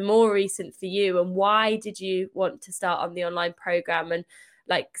 it's even more recent for you. And why did you want to start on the online program? And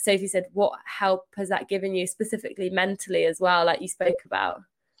like Sophie said, what help has that given you specifically mentally as well, like you spoke about?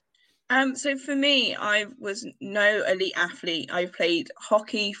 So for me, I was no elite athlete. I played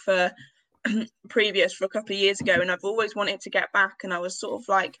hockey for a couple of years ago, and I've always wanted to get back. And I was sort of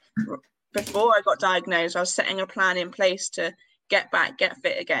like, before I got diagnosed, I was setting a plan in place to get back, get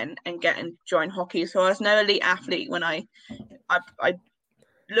fit again, and join hockey. So I was no elite athlete when I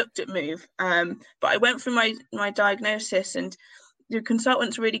looked at Move. But I went through my diagnosis, and the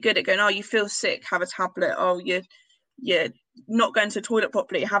consultant's really good at going, oh, you feel sick, have a tablet. Oh, you're not going to the toilet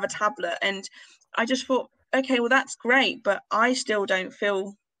properly, have a tablet. And I just thought, okay, well, that's great, but I still don't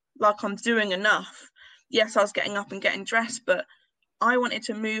feel like I'm doing enough. Yes, I was getting up and getting dressed, but I wanted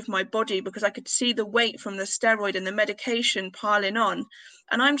to move my body because I could see the weight from the steroid and the medication piling on.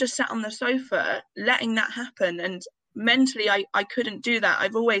 And I'm just sat on the sofa letting that happen. And mentally, I couldn't do that.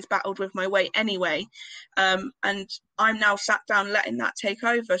 I've always battled with my weight anyway. And I'm now sat down letting that take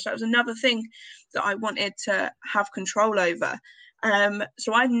over. So it was another thing that I wanted to have control over.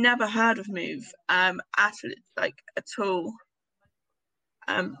 So I've never heard of Move at all.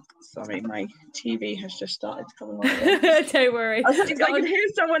 Sorry, my TV has just started coming on. Don't worry. I can hear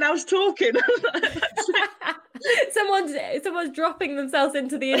someone else talking. Someone's dropping themselves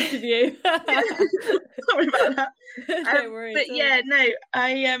into the interview. Sorry about that. Don't worry. But yeah, no,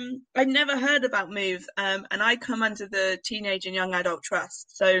 I never heard about Move, and I come under the Teenage and Young Adult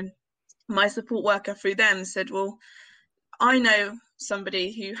Trust. So my support worker through them said, well, I know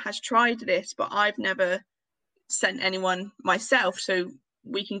somebody who has tried this, but I've never sent anyone myself, so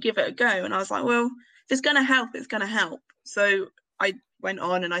we can give it a go. And I was like, well, if it's going to help, it's going to help. So I went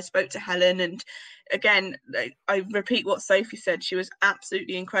on, and I spoke to Helen, and again, I repeat what Sophie said, she was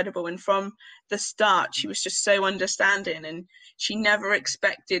absolutely incredible, and from the start she was just so understanding, and she never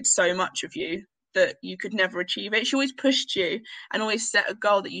expected so much of you that you could never achieve it. She always pushed you and always set a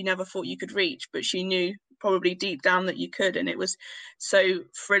goal that you never thought you could reach, but she knew probably deep down that you could, and it was so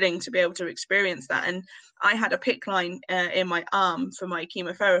thrilling to be able to experience that. And I had a PICC line in my arm for my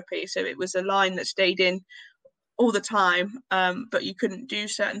chemotherapy, so it was a line that stayed in all the time, but you couldn't do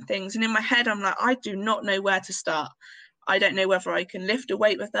certain things. And in my head I'm like, I do not know where to start. I don't know whether I can lift a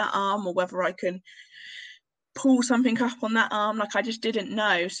weight with that arm or whether I can pull something up on that arm. Like, I just didn't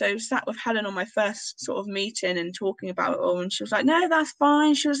know. So sat with Helen on my first sort of meeting and talking about it all, and she was like, no, that's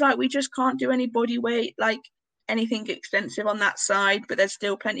fine. She was like, we just can't do any body weight, like anything extensive on that side, but there's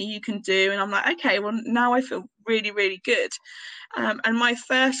still plenty you can do. And I'm like, okay, well, now I feel really, really good. And my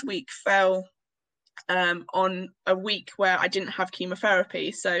first week fell on a week where I didn't have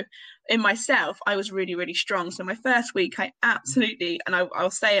chemotherapy. So in myself, I was really, really strong. So my first week, I absolutely, and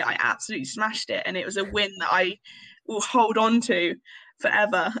I'll say it, I absolutely smashed it. And it was a win that I will hold on to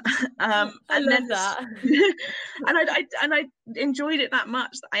forever. I love that. and I enjoyed it that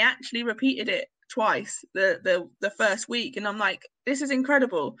much that I actually repeated it twice the first week, and I'm like, this is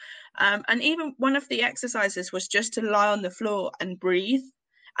incredible. And even one of the exercises was just to lie on the floor and breathe.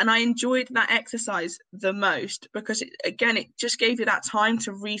 And I enjoyed that exercise the most because, it just gave you that time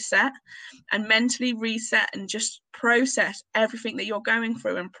to reset and mentally reset and just process everything that you're going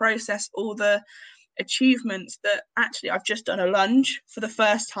through and process all the achievements that actually I've just done a lunge for the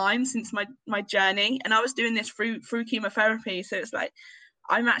first time since my journey. And I was doing this through chemotherapy. So it's like,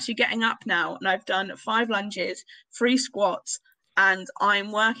 I'm actually getting up now and I've done 5 lunges, 3 squats, and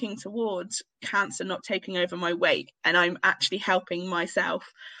I'm working towards cancer not taking over my weight, and I'm actually helping myself.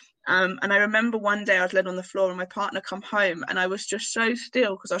 And I remember one day I was laid on the floor and my partner come home, and I was just so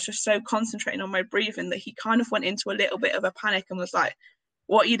still because I was just so concentrating on my breathing that he kind of went into a little bit of a panic and was like,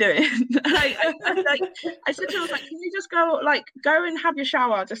 what are you doing? And I said to him, like, can you just go and have your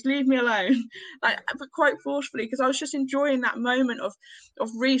shower, just leave me alone, but quite forcefully, because I was just enjoying that moment of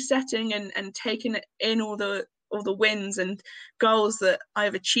resetting and taking in all the wins and goals that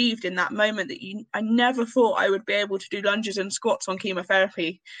I've achieved in that moment that I never thought I would be able to do lunges and squats on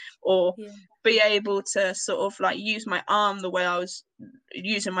chemotherapy, or be able to sort of like use my arm the way I was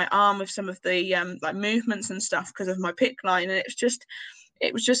using my arm with some of the like movements and stuff because of my PICC line. And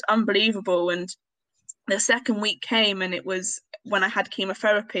it was just unbelievable. And the second week came, and it was when I had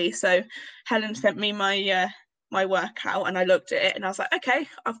chemotherapy. So Helen sent me my workout, and I looked at it and I was like, okay,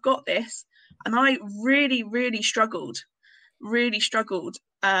 I've got this. And I really, really struggled.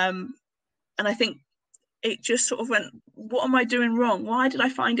 And I think it just sort of went, what am I doing wrong? Why did I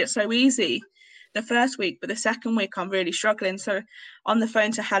find it so easy the first week, but the second week I'm really struggling? So on the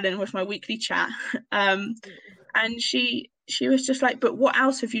phone to Helen with my weekly chat, and she was just like, but what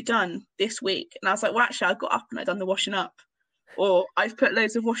else have you done this week? And I was like, well, actually, I got up and I done the washing up, or I've put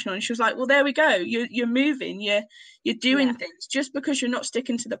loads of washing on. And she was like, well, there we go. You're moving, you're doing things. Just because you're not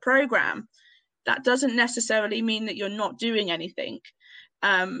sticking to the program, that doesn't necessarily mean that you're not doing anything.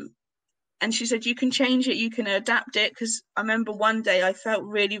 And she said, you can change it, you can adapt it. Because I remember one day I felt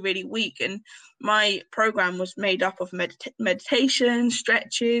really, really weak, and my program was made up of meditation,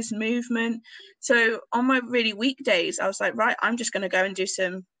 stretches, movement. So on my really weak days, I was like, right, I'm just going to go and do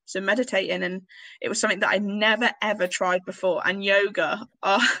some meditating. And it was something that I never ever tried before. And yoga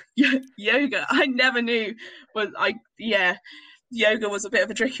I never knew yoga was a bit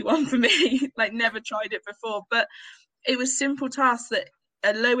of a tricky one for me. Like, never tried it before, but it was simple tasks that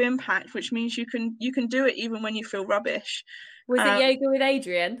are low impact, which means you can do it even when you feel rubbish. Was it yoga with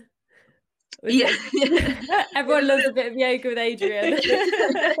Adrian? Everyone loves a bit of yoga with Adrian.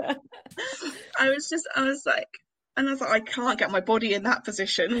 I was like, I can't get my body in that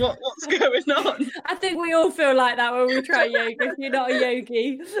position. What's going on? I think we all feel like that when we try yoga, if you're not a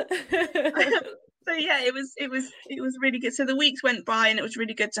yogi. So yeah, it was really good. So the weeks went by, and it was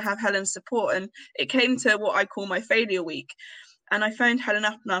really good to have Helen's support. And it came to what I call my failure week. And I phoned Helen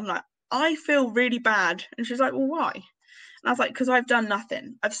up and I'm like, I feel really bad. And she's like, well, why? And I was like, because I've done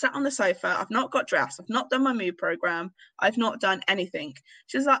nothing. I've sat on the sofa. I've not got dressed. I've not done my mood program. I've not done anything.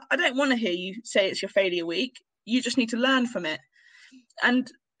 She's like, I don't want to hear you say it's your failure week. You just need to learn from it. And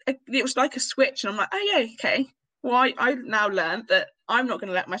it was like a switch. And I'm like, oh yeah, okay. Well, I now learned that I'm not going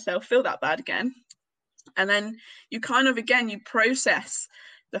to let myself feel that bad again. And then you kind of, again, you process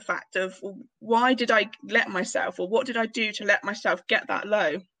the fact of, why did I let myself, or what did I do to let myself get that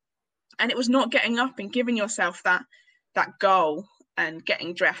low? And it was not getting up and giving yourself that goal and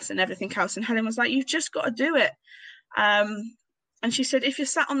getting dressed and everything else. And Helen was like, you've just got to do it. And she said, if you're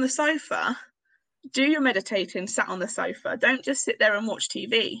sat on the sofa, do your meditating sat on the sofa. Don't just sit there and watch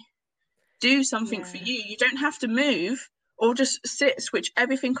TV. Do something for you. You don't have to move, or just sit, switch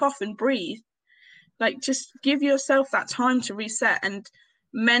everything off and breathe. Like, just give yourself that time to reset. And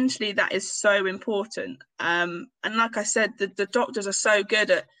mentally, that is so important. And like I said, the doctors are so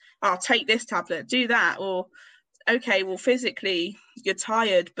good at, oh, take this tablet, do that. Or, okay, well, physically, you're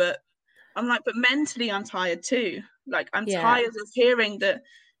tired, but I'm like, but mentally, I'm tired too. Like, I'm tired of hearing that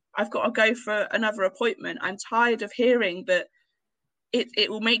I've got to go for another appointment. I'm tired of hearing that it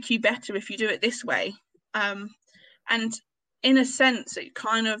will make you better if you do it this way. And in a sense, it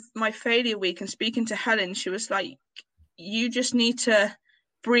kind of, my failure week, and speaking to Helen, she was like, you just need to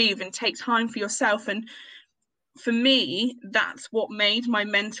breathe and take time for yourself. And for me, that's what made my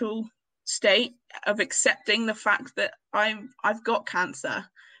mental state of accepting the fact that I've got cancer,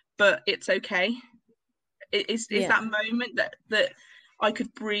 but it's okay. It's that moment that I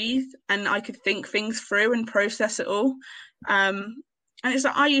could breathe and I could think things through and process it all. And it's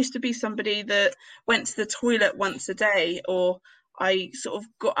like, I used to be somebody that went to the toilet once a day, or I sort of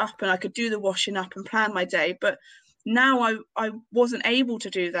got up and I could do the washing up and plan my day. But now I wasn't able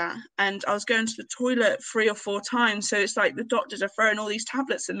to do that. And I was going to the toilet 3 or 4 times. So it's like the doctors are throwing all these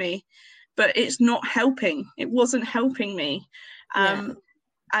tablets at me, but it's not helping. It wasn't helping me.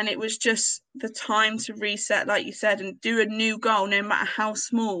 And it was just the time to reset, like you said, and do a new goal, no matter how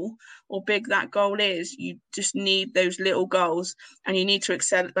small or big that goal is. You just need those little goals, and you need to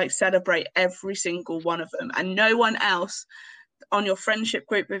celebrate every single one of them. And no one else on your friendship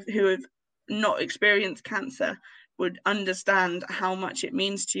group who have not experienced cancer would understand how much it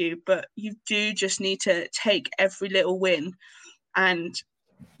means to you. But you do just need to take every little win and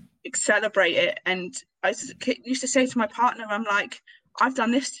celebrate it. And I used to say to my partner, I'm like, I've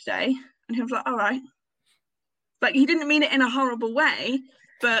done this today. And he was like, all right. Like, he didn't mean it in a horrible way,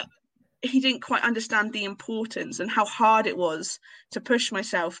 but he didn't quite understand the importance and how hard it was to push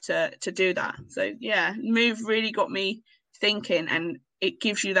myself to do that. So yeah, Move really got me thinking, and it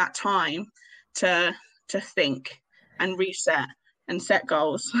gives you that time to think and reset and set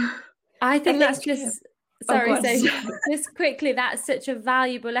goals. I think that's just just quickly, that's such a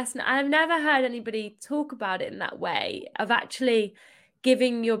valuable lesson. I've never heard anybody talk about it in that way, of actually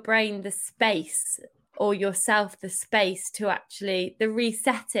giving your brain the space, or yourself the space, to actually, the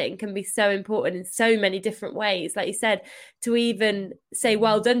resetting can be so important in so many different ways. Like you said, to even say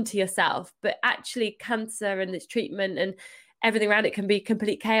well done to yourself, but actually cancer and its treatment and everything around it can be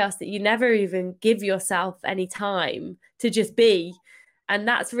complete chaos that you never even give yourself any time to just be. And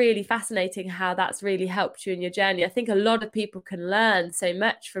that's really fascinating how that's really helped you in your journey. I think a lot of people can learn so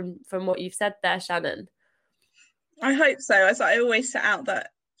much from what you've said there, Shannon. I hope so. As I always set out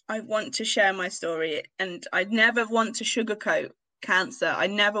that I want to share my story, and I never want to sugarcoat cancer. I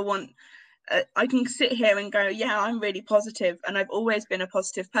never want, I can sit here and go, yeah, I'm really positive, and I've always been a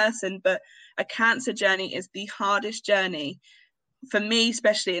positive person, but a cancer journey is the hardest journey for me,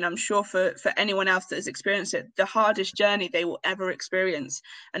 especially, and I'm sure for anyone else that has experienced it, the hardest journey they will ever experience.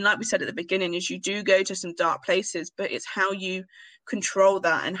 And like we said at the beginning, is you do go to some dark places, but it's how you control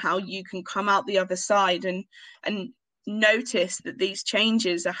that and how you can come out the other side and notice that these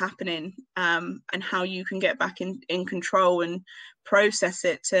changes are happening, and how you can get back in control and process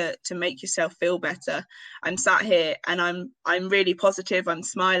it to make yourself feel better. I'm sat here and I'm really positive, I'm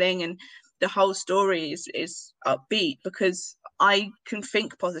smiling, and the whole story is upbeat because I can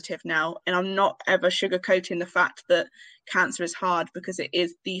think positive now, and I'm not ever sugarcoating the fact that cancer is hard, because it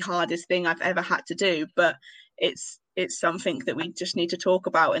is the hardest thing I've ever had to do. But it's something that we just need to talk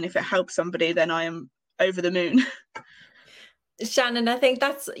about, and if it helps somebody, then I am over the moon. Shannon, I think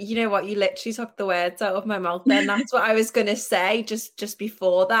that's, you know what, you literally took the words out of my mouth then. That's what I was going to say just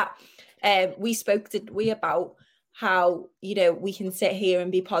before that. We spoke about how, you know, we can sit here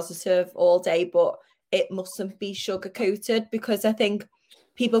and be positive all day, but it mustn't be sugar-coated, because I think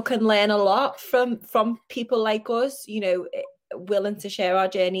people can learn a lot from people like us, you know, willing to share our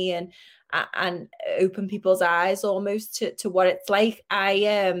journey and open people's eyes almost to what it's like.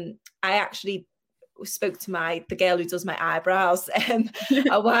 I actually spoke to the girl who does my eyebrows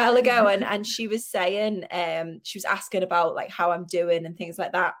a while ago, and she was saying, she was asking about like how I'm doing and things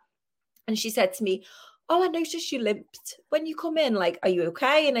like that, and she said to me, oh, I noticed you limped when you come in, like, are you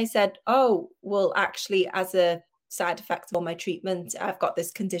okay? And I said, oh, well, actually, as a side effect of all my treatment, I've got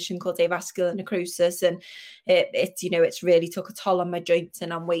this condition called avascular necrosis, and it's, you know, it's really took a toll on my joints,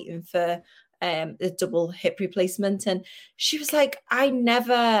 and I'm waiting for a double hip replacement. And she was like, I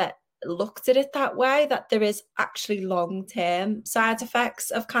never looked at it that way, that there is actually long-term side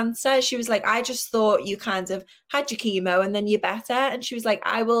effects of cancer. She was like, I just thought you kind of had your chemo and then you're better. And she was like,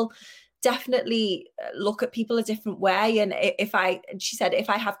 I will definitely look at people a different way. And she said, if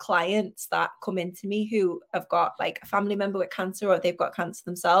I have clients that come into me who have got like a family member with cancer or they've got cancer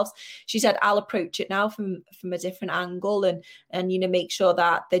themselves, she said, I'll approach it now from a different angle and, you know, make sure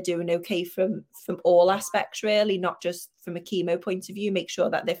that they're doing okay from all aspects, really, not just from a chemo point of view, make sure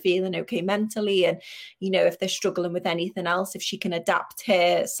that they're feeling okay mentally. And, you know, if they're struggling with anything else, if she can adapt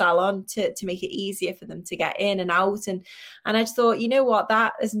her salon to make it easier for them to get in and out. And I just thought, you know what,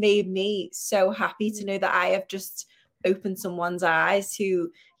 that has made me so happy to know that I have just opened someone's eyes who,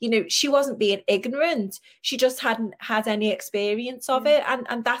 you know, she wasn't being ignorant. She just hadn't had any experience of it.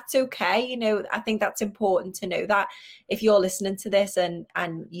 And that's okay. You know, I think that's important to know that if you're listening to this and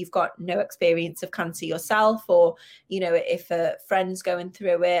you've got no experience of cancer yourself, or, you know, if a friend's going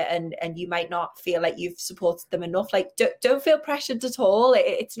through it and you might not feel like you've supported them enough, like don't feel pressured at all.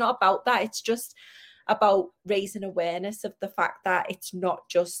 It's not about that. It's just about raising awareness of the fact that it's not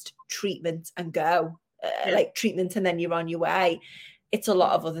just treatment and go. Like treatment and then you're on your way. It's a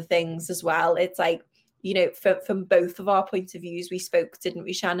lot of other things as well. It's like, you know, from both of our point of views, we spoke, didn't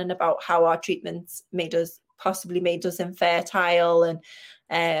we, Shannon, about how our treatments possibly made us infertile,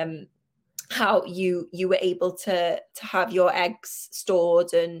 and how you were able to have your eggs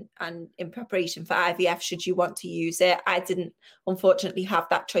stored and in preparation for IVF should you want to use it. I didn't unfortunately have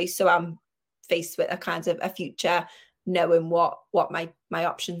that choice, so I'm faced with a kind of a future knowing what my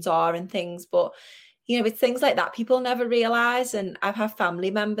options are and things. But you know, it's things like that people never realize. And I've had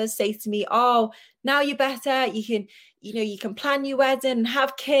family members say to me, oh, now you're better, you can plan your wedding and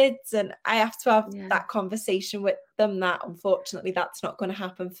have kids. And I have to have that conversation with them that unfortunately that's not going to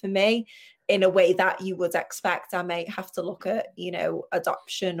happen for me in a way that you would expect. I may have to look at, you know,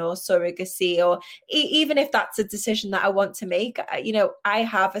 adoption or surrogacy, or even if that's a decision that I want to make. You know, I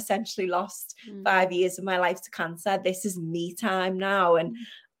have essentially lost 5 years of my life to cancer. This is me time now. And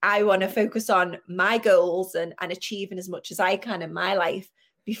I want to focus on my goals and achieving as much as I can in my life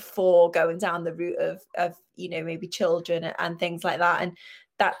before going down the route of, you know, maybe children and things like that. And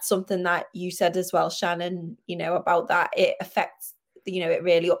that's something that you said as well, Shannon, you know, about that. It affects, you know, it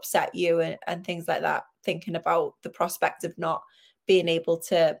really upset you and things like that, thinking about the prospect of not being able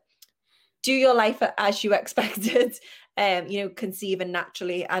to do your life as you expected, you know, conceiving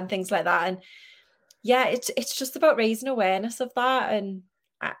naturally and things like that. And yeah, it's just about raising awareness of that and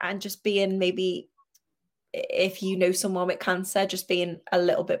just being, maybe if you know someone with cancer, just being a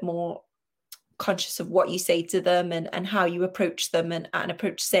little bit more conscious of what you say to them and how you approach them and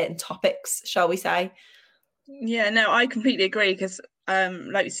approach certain topics, shall we say. Yeah, no, I completely agree, because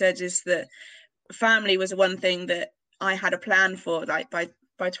like you said, is that family was the one thing that I had a plan for. Like by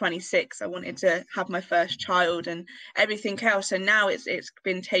 26 I wanted to have my first child and everything else, and now it's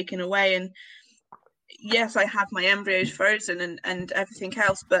been taken away. And yes, I have my embryos frozen and everything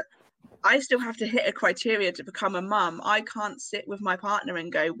else, but I still have to hit a criteria to become a mum. I can't sit with my partner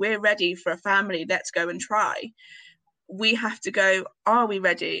and go, we're ready for a family, let's go and try. We have to go, are we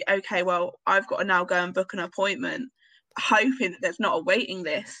ready? Okay, well, I've got to now go and book an appointment, hoping that there's not a waiting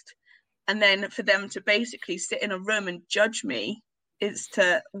list. And then for them to basically sit in a room and judge me as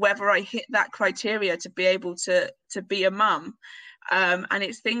to whether I hit that criteria to be able to be a mum. And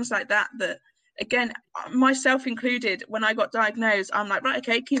it's things like that, again, myself included, when I got diagnosed, I'm like, right,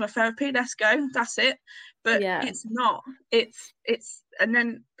 okay, chemotherapy, let's go, that's it. But it's not. It's and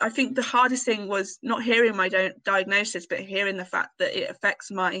then I think the hardest thing was not hearing my diagnosis, but hearing the fact that it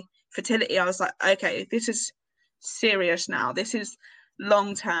affects my fertility. I was like, okay, this is serious now. This is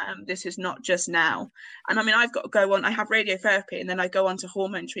long term. This is not just now. And I mean, I've got to go on, I have radiotherapy and then I go on to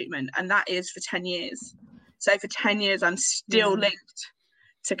hormone treatment, and that is for 10 years. So for 10 years, I'm still linked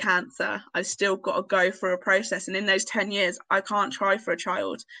to cancer. I've still got to go through a process, and in those 10 years I can't try for a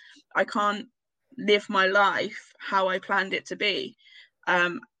child. I can't live my life how I planned it to be,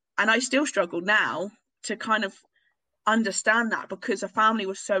 and I still struggle now to kind of understand that, because a family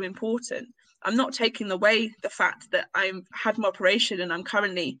was so important. I'm not taking away the fact that I had my operation and I'm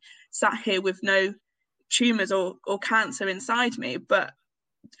currently sat here with no tumors or cancer inside me, but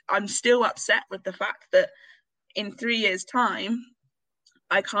I'm still upset with the fact that in 3 years' time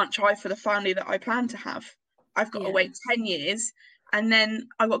I can't try for the family that I plan to have. I've got to wait 10 years, and then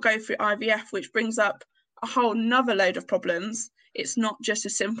I've got to go through IVF, which brings up a whole nother load of problems. It's not just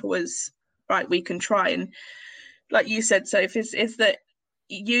as simple as, right, we can try. And like you said, Soph, is that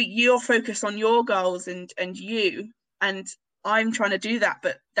you're focused on your goals and you, and I'm trying to do that,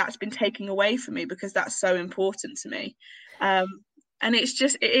 but that's been taken away from me because that's so important to me. And it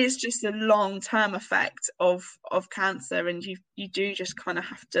is just a long-term effect of cancer, and you do just kind of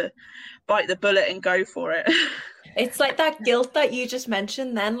have to bite the bullet and go for it. It's like that guilt that you just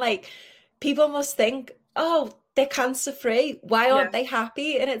mentioned then, like people must think, oh, they're cancer free, why aren't they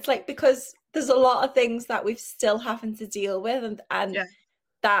happy? And it's like, because there's a lot of things that we've still having to deal with, and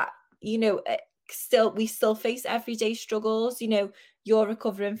that, you know, we still face everyday struggles. You know, you're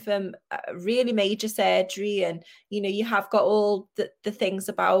recovering from a really major surgery, and you know, you have got all the things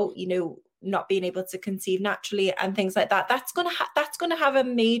about, you know, not being able to conceive naturally and things like that. That's gonna have a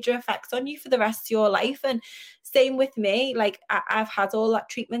major effect on you for the rest of your life. And same with me, like I've had all that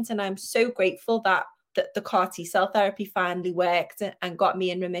treatment, and I'm so grateful that the Coate cell therapy finally worked and got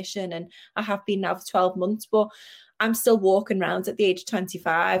me in remission, and I have been now for 12 months. But I'm still walking around at the age of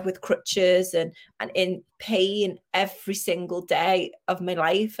 25 with crutches and in pain every single day of my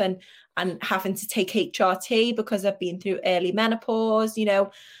life, and having to take HRT because I've been through early menopause. You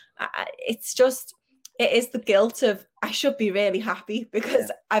know, it is the guilt of, I should be really happy because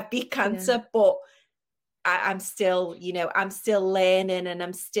I've beat cancer, but I'm still, you know, I'm still learning, and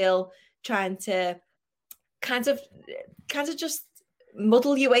I'm still trying to kind of just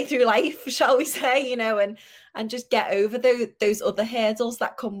muddle your way through life, shall we say, you know, and just get over those other hurdles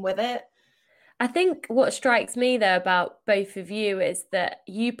that come with it. I think what strikes me though about both of you is that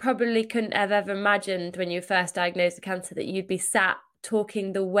you probably couldn't have ever imagined when you were first diagnosed with cancer that you'd be sat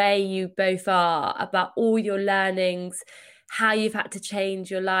talking the way you both are about all your learnings, how you've had to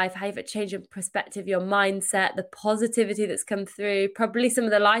change your life, how you've had to change your perspective, your mindset, the positivity that's come through, probably some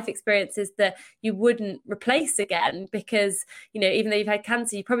of the life experiences that you wouldn't replace again, because, you know, even though you've had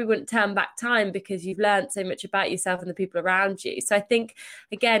cancer, you probably wouldn't turn back time because you've learned so much about yourself and the people around you. So I think,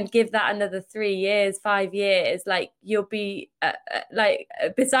 again, give that another 3 years, 5 years, like you'll be like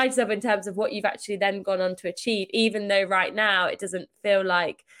beside yourself in terms of what you've actually then gone on to achieve, even though right now it doesn't feel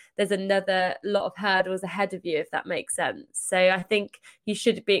like there's another lot of hurdles ahead of you, if that makes sense. So I think you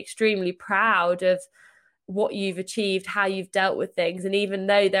should be extremely proud of what you've achieved, how you've dealt with things. And even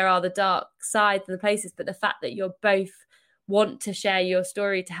though there are the dark sides and the places, but the fact that you're both want to share your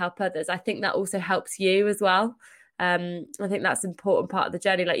story to help others, I think that also helps you as well. I think that's an important part of the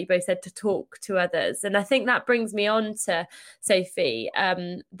journey, like you both said, to talk to others. And I think that brings me on to Sophie,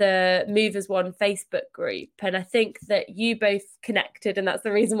 the Move as One Facebook group. And I think that you both connected, and that's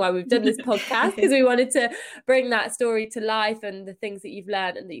the reason why we've done this podcast, because we wanted to bring that story to life and the things that you've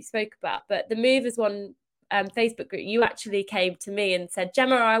learned and that you spoke about. But the Move as One Facebook group, you actually came to me and said,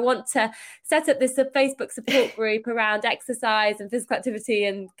 Gemma, I want to set up this Facebook support group around exercise and physical activity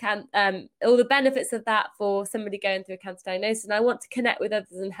and all the benefits of that for somebody going through a cancer diagnosis, and I want to connect with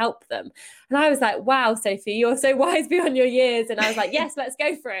others and help them. And I was like, wow, Sophie, you're so wise beyond your years. And I was like, yes, let's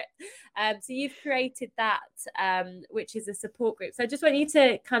go for it. So you've created that, which is a support group. So I just want you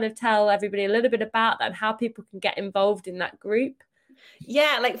to kind of tell everybody a little bit about that and how people can get involved in that group.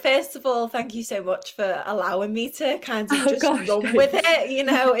 Yeah, like first of all, thank you so much for allowing me to kind of run with it. You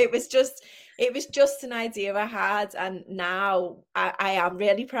know, it was just an idea I had, and now I am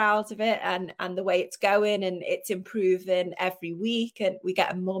really proud of it and the way it's going, and it's improving every week, and we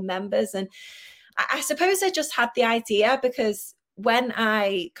get more members. And I suppose I just had the idea because when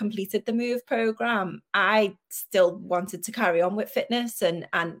I completed the Move program, I still wanted to carry on with fitness, and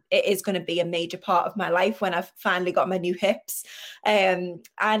it is going to be a major part of my life when I've finally got my new hips. And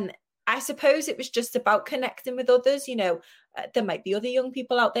I suppose it was just about connecting with others. You know, there might be other young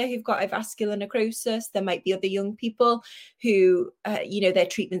people out there who've got avascular necrosis. There might be other young people who, you know, their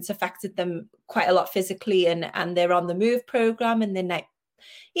treatments affected them quite a lot physically, and they're on the Move program, and then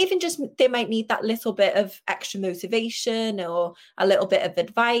they might need that little bit of extra motivation or a little bit of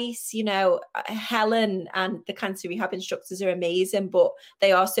advice. You know, Helen and the cancer rehab instructors are amazing, but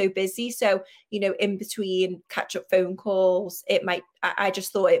they are so busy. So, you know, in between catch-up phone calls, I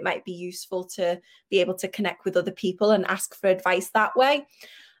just thought it might be useful to be able to connect with other people and ask for advice that way.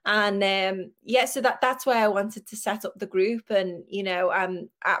 And so that's why I wanted to set up the group. And, you know, I'm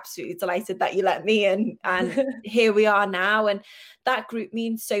absolutely delighted that you let me in, and here we are now. And that group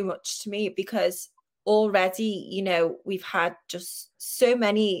means so much to me because already, you know, we've had just so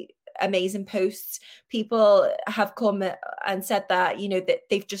many amazing posts. People have come and said that, you know, that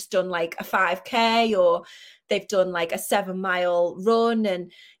they've just done like a 5K or they've done like a 7-mile run.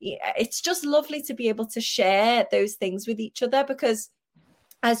 And it's just lovely to be able to share those things with each other, because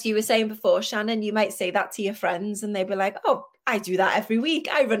as you were saying before, Shannon, you might say that to your friends and they'd be like, oh, I do that every week.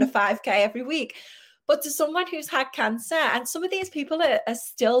 I run a 5K every week. But to someone who's had cancer, and some of these people are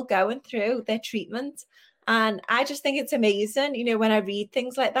still going through their treatment. And I just think it's amazing, you know, when I read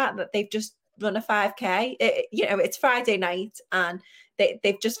things like that they've just run a 5K. It's Friday night and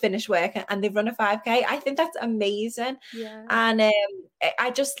they've just finished work and they've run a 5K. I think that's amazing. Yeah. And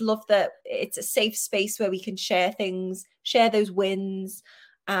I just love that it's a safe space where we can share things, share those wins.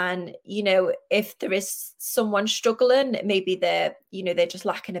 And, if there is someone struggling, maybe they're just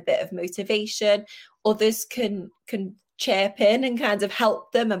lacking a bit of motivation, others can chirp in and kind of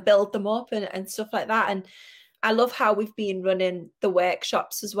help them and build them up and stuff like that. And I love how we've been running the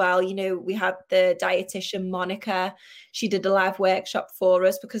workshops as well. We had the dietitian Monica. She did a live workshop for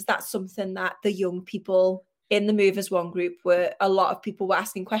us because that's something that the young people in the Move as One group a lot of people were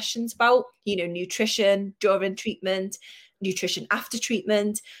asking questions about, nutrition during treatment, nutrition after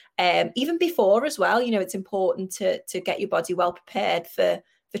treatment, even before as well. It's important to get your body well prepared for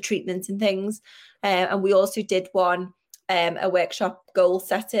treatment and things. And we also did a workshop goal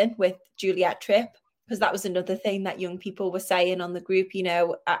setting with Juliet Tripp, because that was another thing that young people were saying on the group.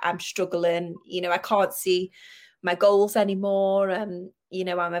 I'm struggling, I can't see my goals anymore.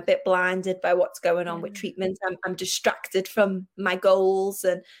 I'm a bit blinded by what's going on with treatment. I'm distracted from my goals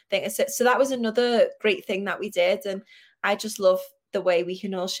and things. So that was another great thing that we did. And I just love the way we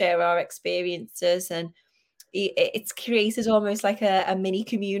can all share our experiences, and it's created almost like a mini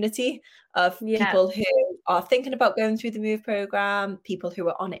community of people who are thinking about going through the Move program, people who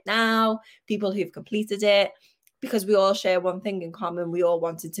are on it now, people who've completed it, because we all share one thing in common. We all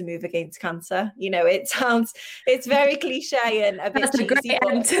wanted to move against cancer. It's very cliche and a bit cheesy.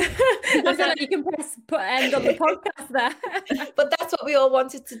 I feel like you can put end on the podcast there. But that's what we all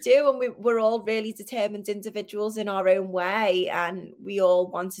wanted to do. And we're all really determined individuals in our own way. And we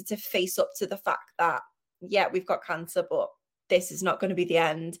all wanted to face up to the fact that, we've got cancer, but this is not going to be the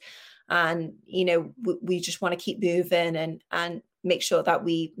end. And, we just want to keep moving and make sure that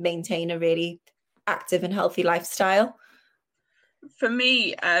we maintain a really active and healthy lifestyle. For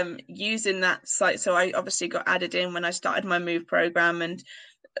me, using that site, so I obviously got added in when I started my Move program, and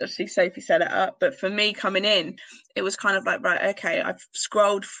obviously Sophie set it up. But for me coming in, it was kind of like, right, okay, I've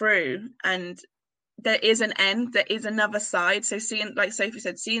scrolled through and there is an end, there is another side. So seeing, like Sophie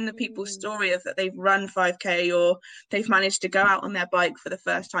said, seeing the people's story of that they've run 5K or they've managed to go out on their bike for the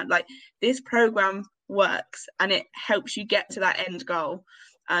first time, like this program works and it helps you get to that end goal.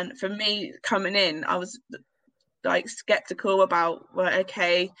 And for me coming in, I was like skeptical about, well,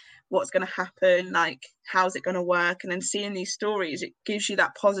 okay, what's going to happen? Like, how's it going to work? And then seeing these stories, it gives you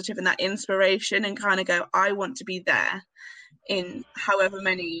that positive and that inspiration and kind of go, I want to be there in however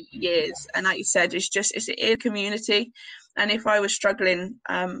many years. And like you said, it's a community. And if I was struggling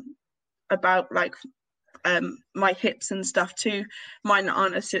about like my hips and stuff too, mine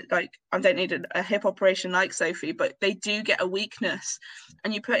aren't like, I don't need a hip operation like Sophie, but they do get a weakness,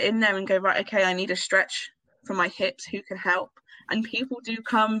 and you put in there and go, right, okay, I need a stretch for my hips, who can help? And people do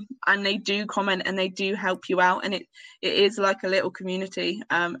come and they do comment and they do help you out, and it is like a little community.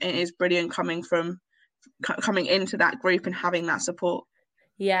 It is brilliant coming into that group and having that support.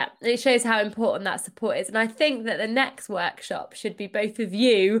 Yeah, it shows how important that support is. And I think that the next workshop should be both of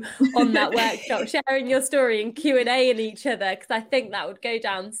you on that workshop, sharing your story and Q&A-ing each other, because I think that would go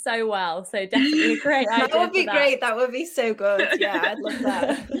down so well. So definitely a great idea. That would be great. That would be so good. Yeah, I'd love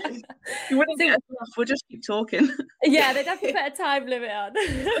that. You wouldn't get enough. We'll just keep talking. Yeah, they'd have to put a time limit on.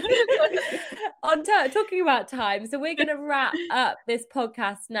 Talking about time, so we're going to wrap up this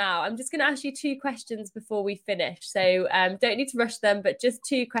podcast now. I'm just going to ask you 2 questions before we finish. So don't need to rush them, but just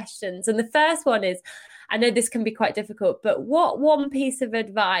 2 questions. And the first one is, I know this can be quite difficult, but what one piece of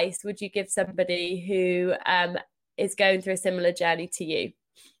advice would you give somebody who is going through a similar journey to you?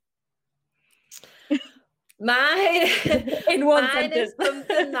 Mine is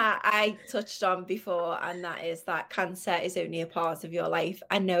something that I touched on before, and that is that cancer is only a part of your life.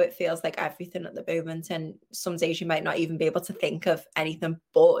 I know it feels like everything at the moment, and some days you might not even be able to think of anything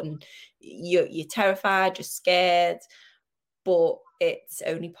but, and you're terrified, you're scared, but it's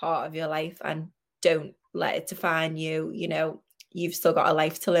only part of your life, and don't let it define you. You've still got a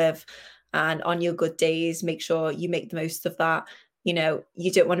life to live, and on your good days, make sure you make the most of that. You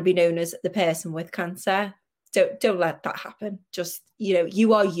don't want to be known as the person with cancer. Don't let that happen. Just,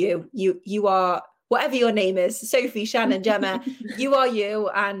 you are you. You are whatever your name is, Sophie, Shannon, Gemma, you are you,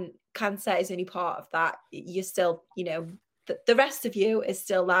 and cancer is only part of that. You're still, the rest of you is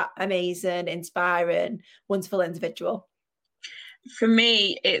still that amazing, inspiring, wonderful individual. For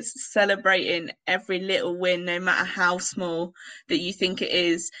me, it's celebrating every little win, no matter how small that you think it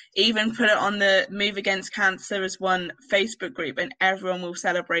is. Even put it on the Move Against Cancer as one Facebook group, and everyone will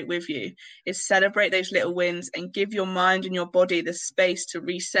celebrate with you. Is celebrate those little wins and give your mind and your body the space to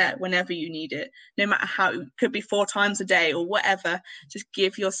reset whenever you need it, no matter how, it could be 4 times a day or whatever. Just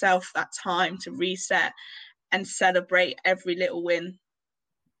give yourself that time to reset and celebrate every little win.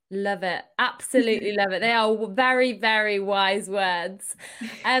 Love it. Absolutely love it. They are very, very wise words.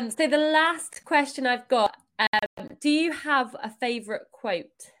 So the last question I've got, do you have a favourite quote?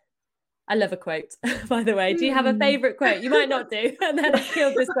 I love a quote, by the way. Do you have a favourite quote? You might not do, and then it's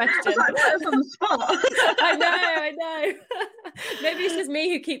killed this question. That's on the spot. I know. Maybe it's just me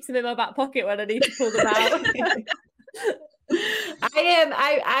who keeps them in my back pocket when I need to pull them out.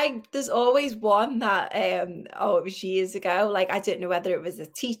 I there's always one that it was years ago, like I don't know whether it was a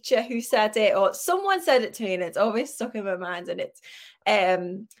teacher who said it or someone said it to me, and it's always stuck in my mind, and it's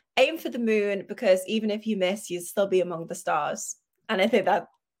aim for the moon, because even if you miss, you'll still be among the stars. And I think that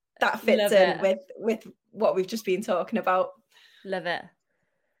fits in with what we've just been talking about. Love it.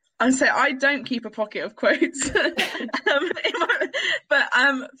 And so I don't keep a pocket of quotes. But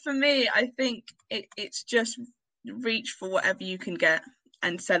for me, I think it's just reach for whatever you can get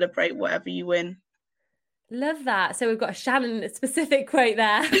and celebrate whatever you win. Love that. So we've got a Shannon specific quote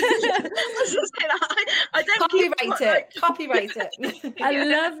there. I don't copyright it. I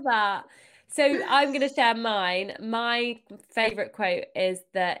love that. So I'm going to share mine. My favourite quote is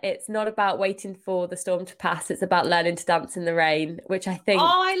that it's not about waiting for the storm to pass. It's about learning to dance in the rain, which I think... Oh,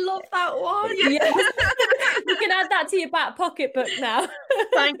 I love that one. Yeah. You can add that to your back pocket book now.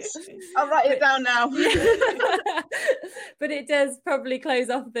 Thanks. I'll write it down now. But it does probably close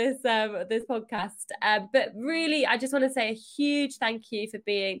off this podcast. But really, I just want to say a huge thank you to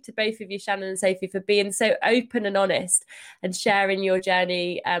both of you, Shannon and Sophie, for being so open and honest and sharing your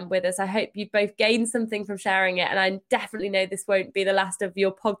journey with us. I hope you both gained something from sharing it, and I definitely know this won't be the last of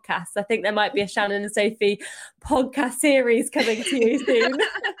your podcasts. I think there might be a Shannon and Sophie podcast series coming to you soon.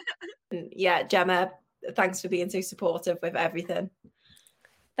 Yeah, Gemma, thanks for being so supportive with everything.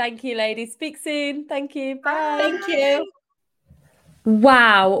 Thank you, ladies. Speak soon. Thank you. Bye. Thank you.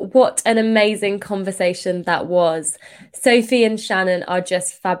 Wow, what an amazing conversation that was. Sophie and Shannon are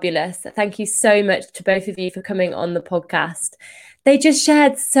just fabulous. Thank you so much to both of you for coming on the podcast. They just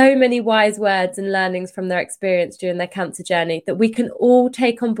shared so many wise words and learnings from their experience during their cancer journey that we can all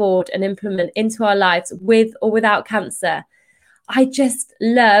take on board and implement into our lives with or without cancer. I just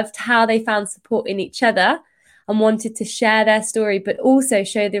loved how they found support in each other and wanted to share their story, but also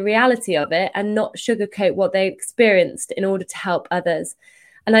show the reality of it and not sugarcoat what they experienced in order to help others.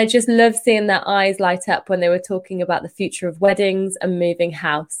 And I just love seeing their eyes light up when they were talking about the future of weddings and moving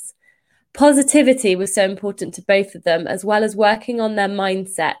house. Positivity was so important to both of them, as well as working on their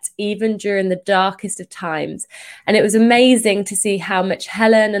mindset, even during the darkest of times. And it was amazing to see how much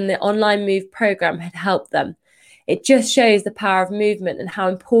Helen and the Online Move program had helped them. It just shows the power of movement and how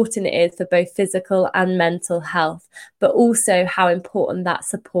important it is for both physical and mental health, but also how important that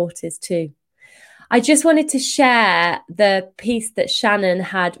support is too. I just wanted to share the piece that Shannon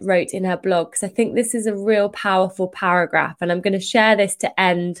had wrote in her blog, because I think this is a real powerful paragraph, and I'm going to share this to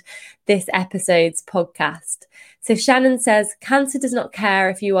end this episode's podcast. So Shannon says, "Cancer does not care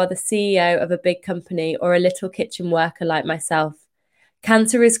if you are the CEO of a big company or a little kitchen worker like myself.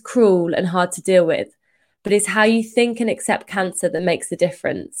 Cancer is cruel and hard to deal with, but it's how you think and accept cancer that makes the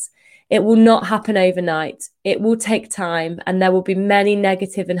difference. It will not happen overnight. It will take time, and there will be many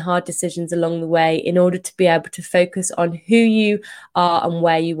negative and hard decisions along the way in order to be able to focus on who you are and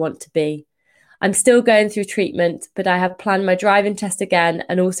where you want to be. I'm still going through treatment, but I have planned my driving test again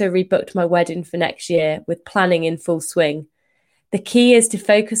and also rebooked my wedding for next year with planning in full swing. The key is to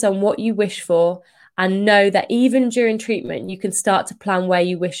focus on what you wish for and know that even during treatment, you can start to plan where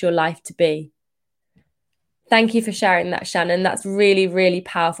you wish your life to be." Thank you for sharing that, Shannon. That's really, really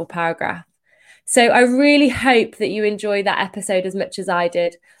powerful paragraph. So I really hope that you enjoyed that episode as much as I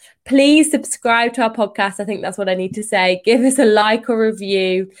did. Please subscribe to our podcast. I think that's what I need to say. Give us a like or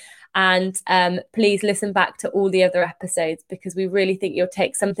review, and please listen back to all the other episodes, because we really think you'll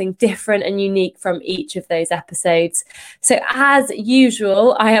take something different and unique from each of those episodes. So as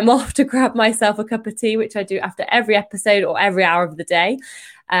usual, I am off to grab myself a cup of tea, which I do after every episode or every hour of the day.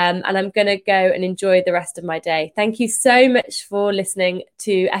 And I'm going to go and enjoy the rest of my day. Thank you so much for listening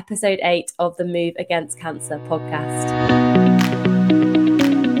to episode 8 of the Move Against Cancer podcast.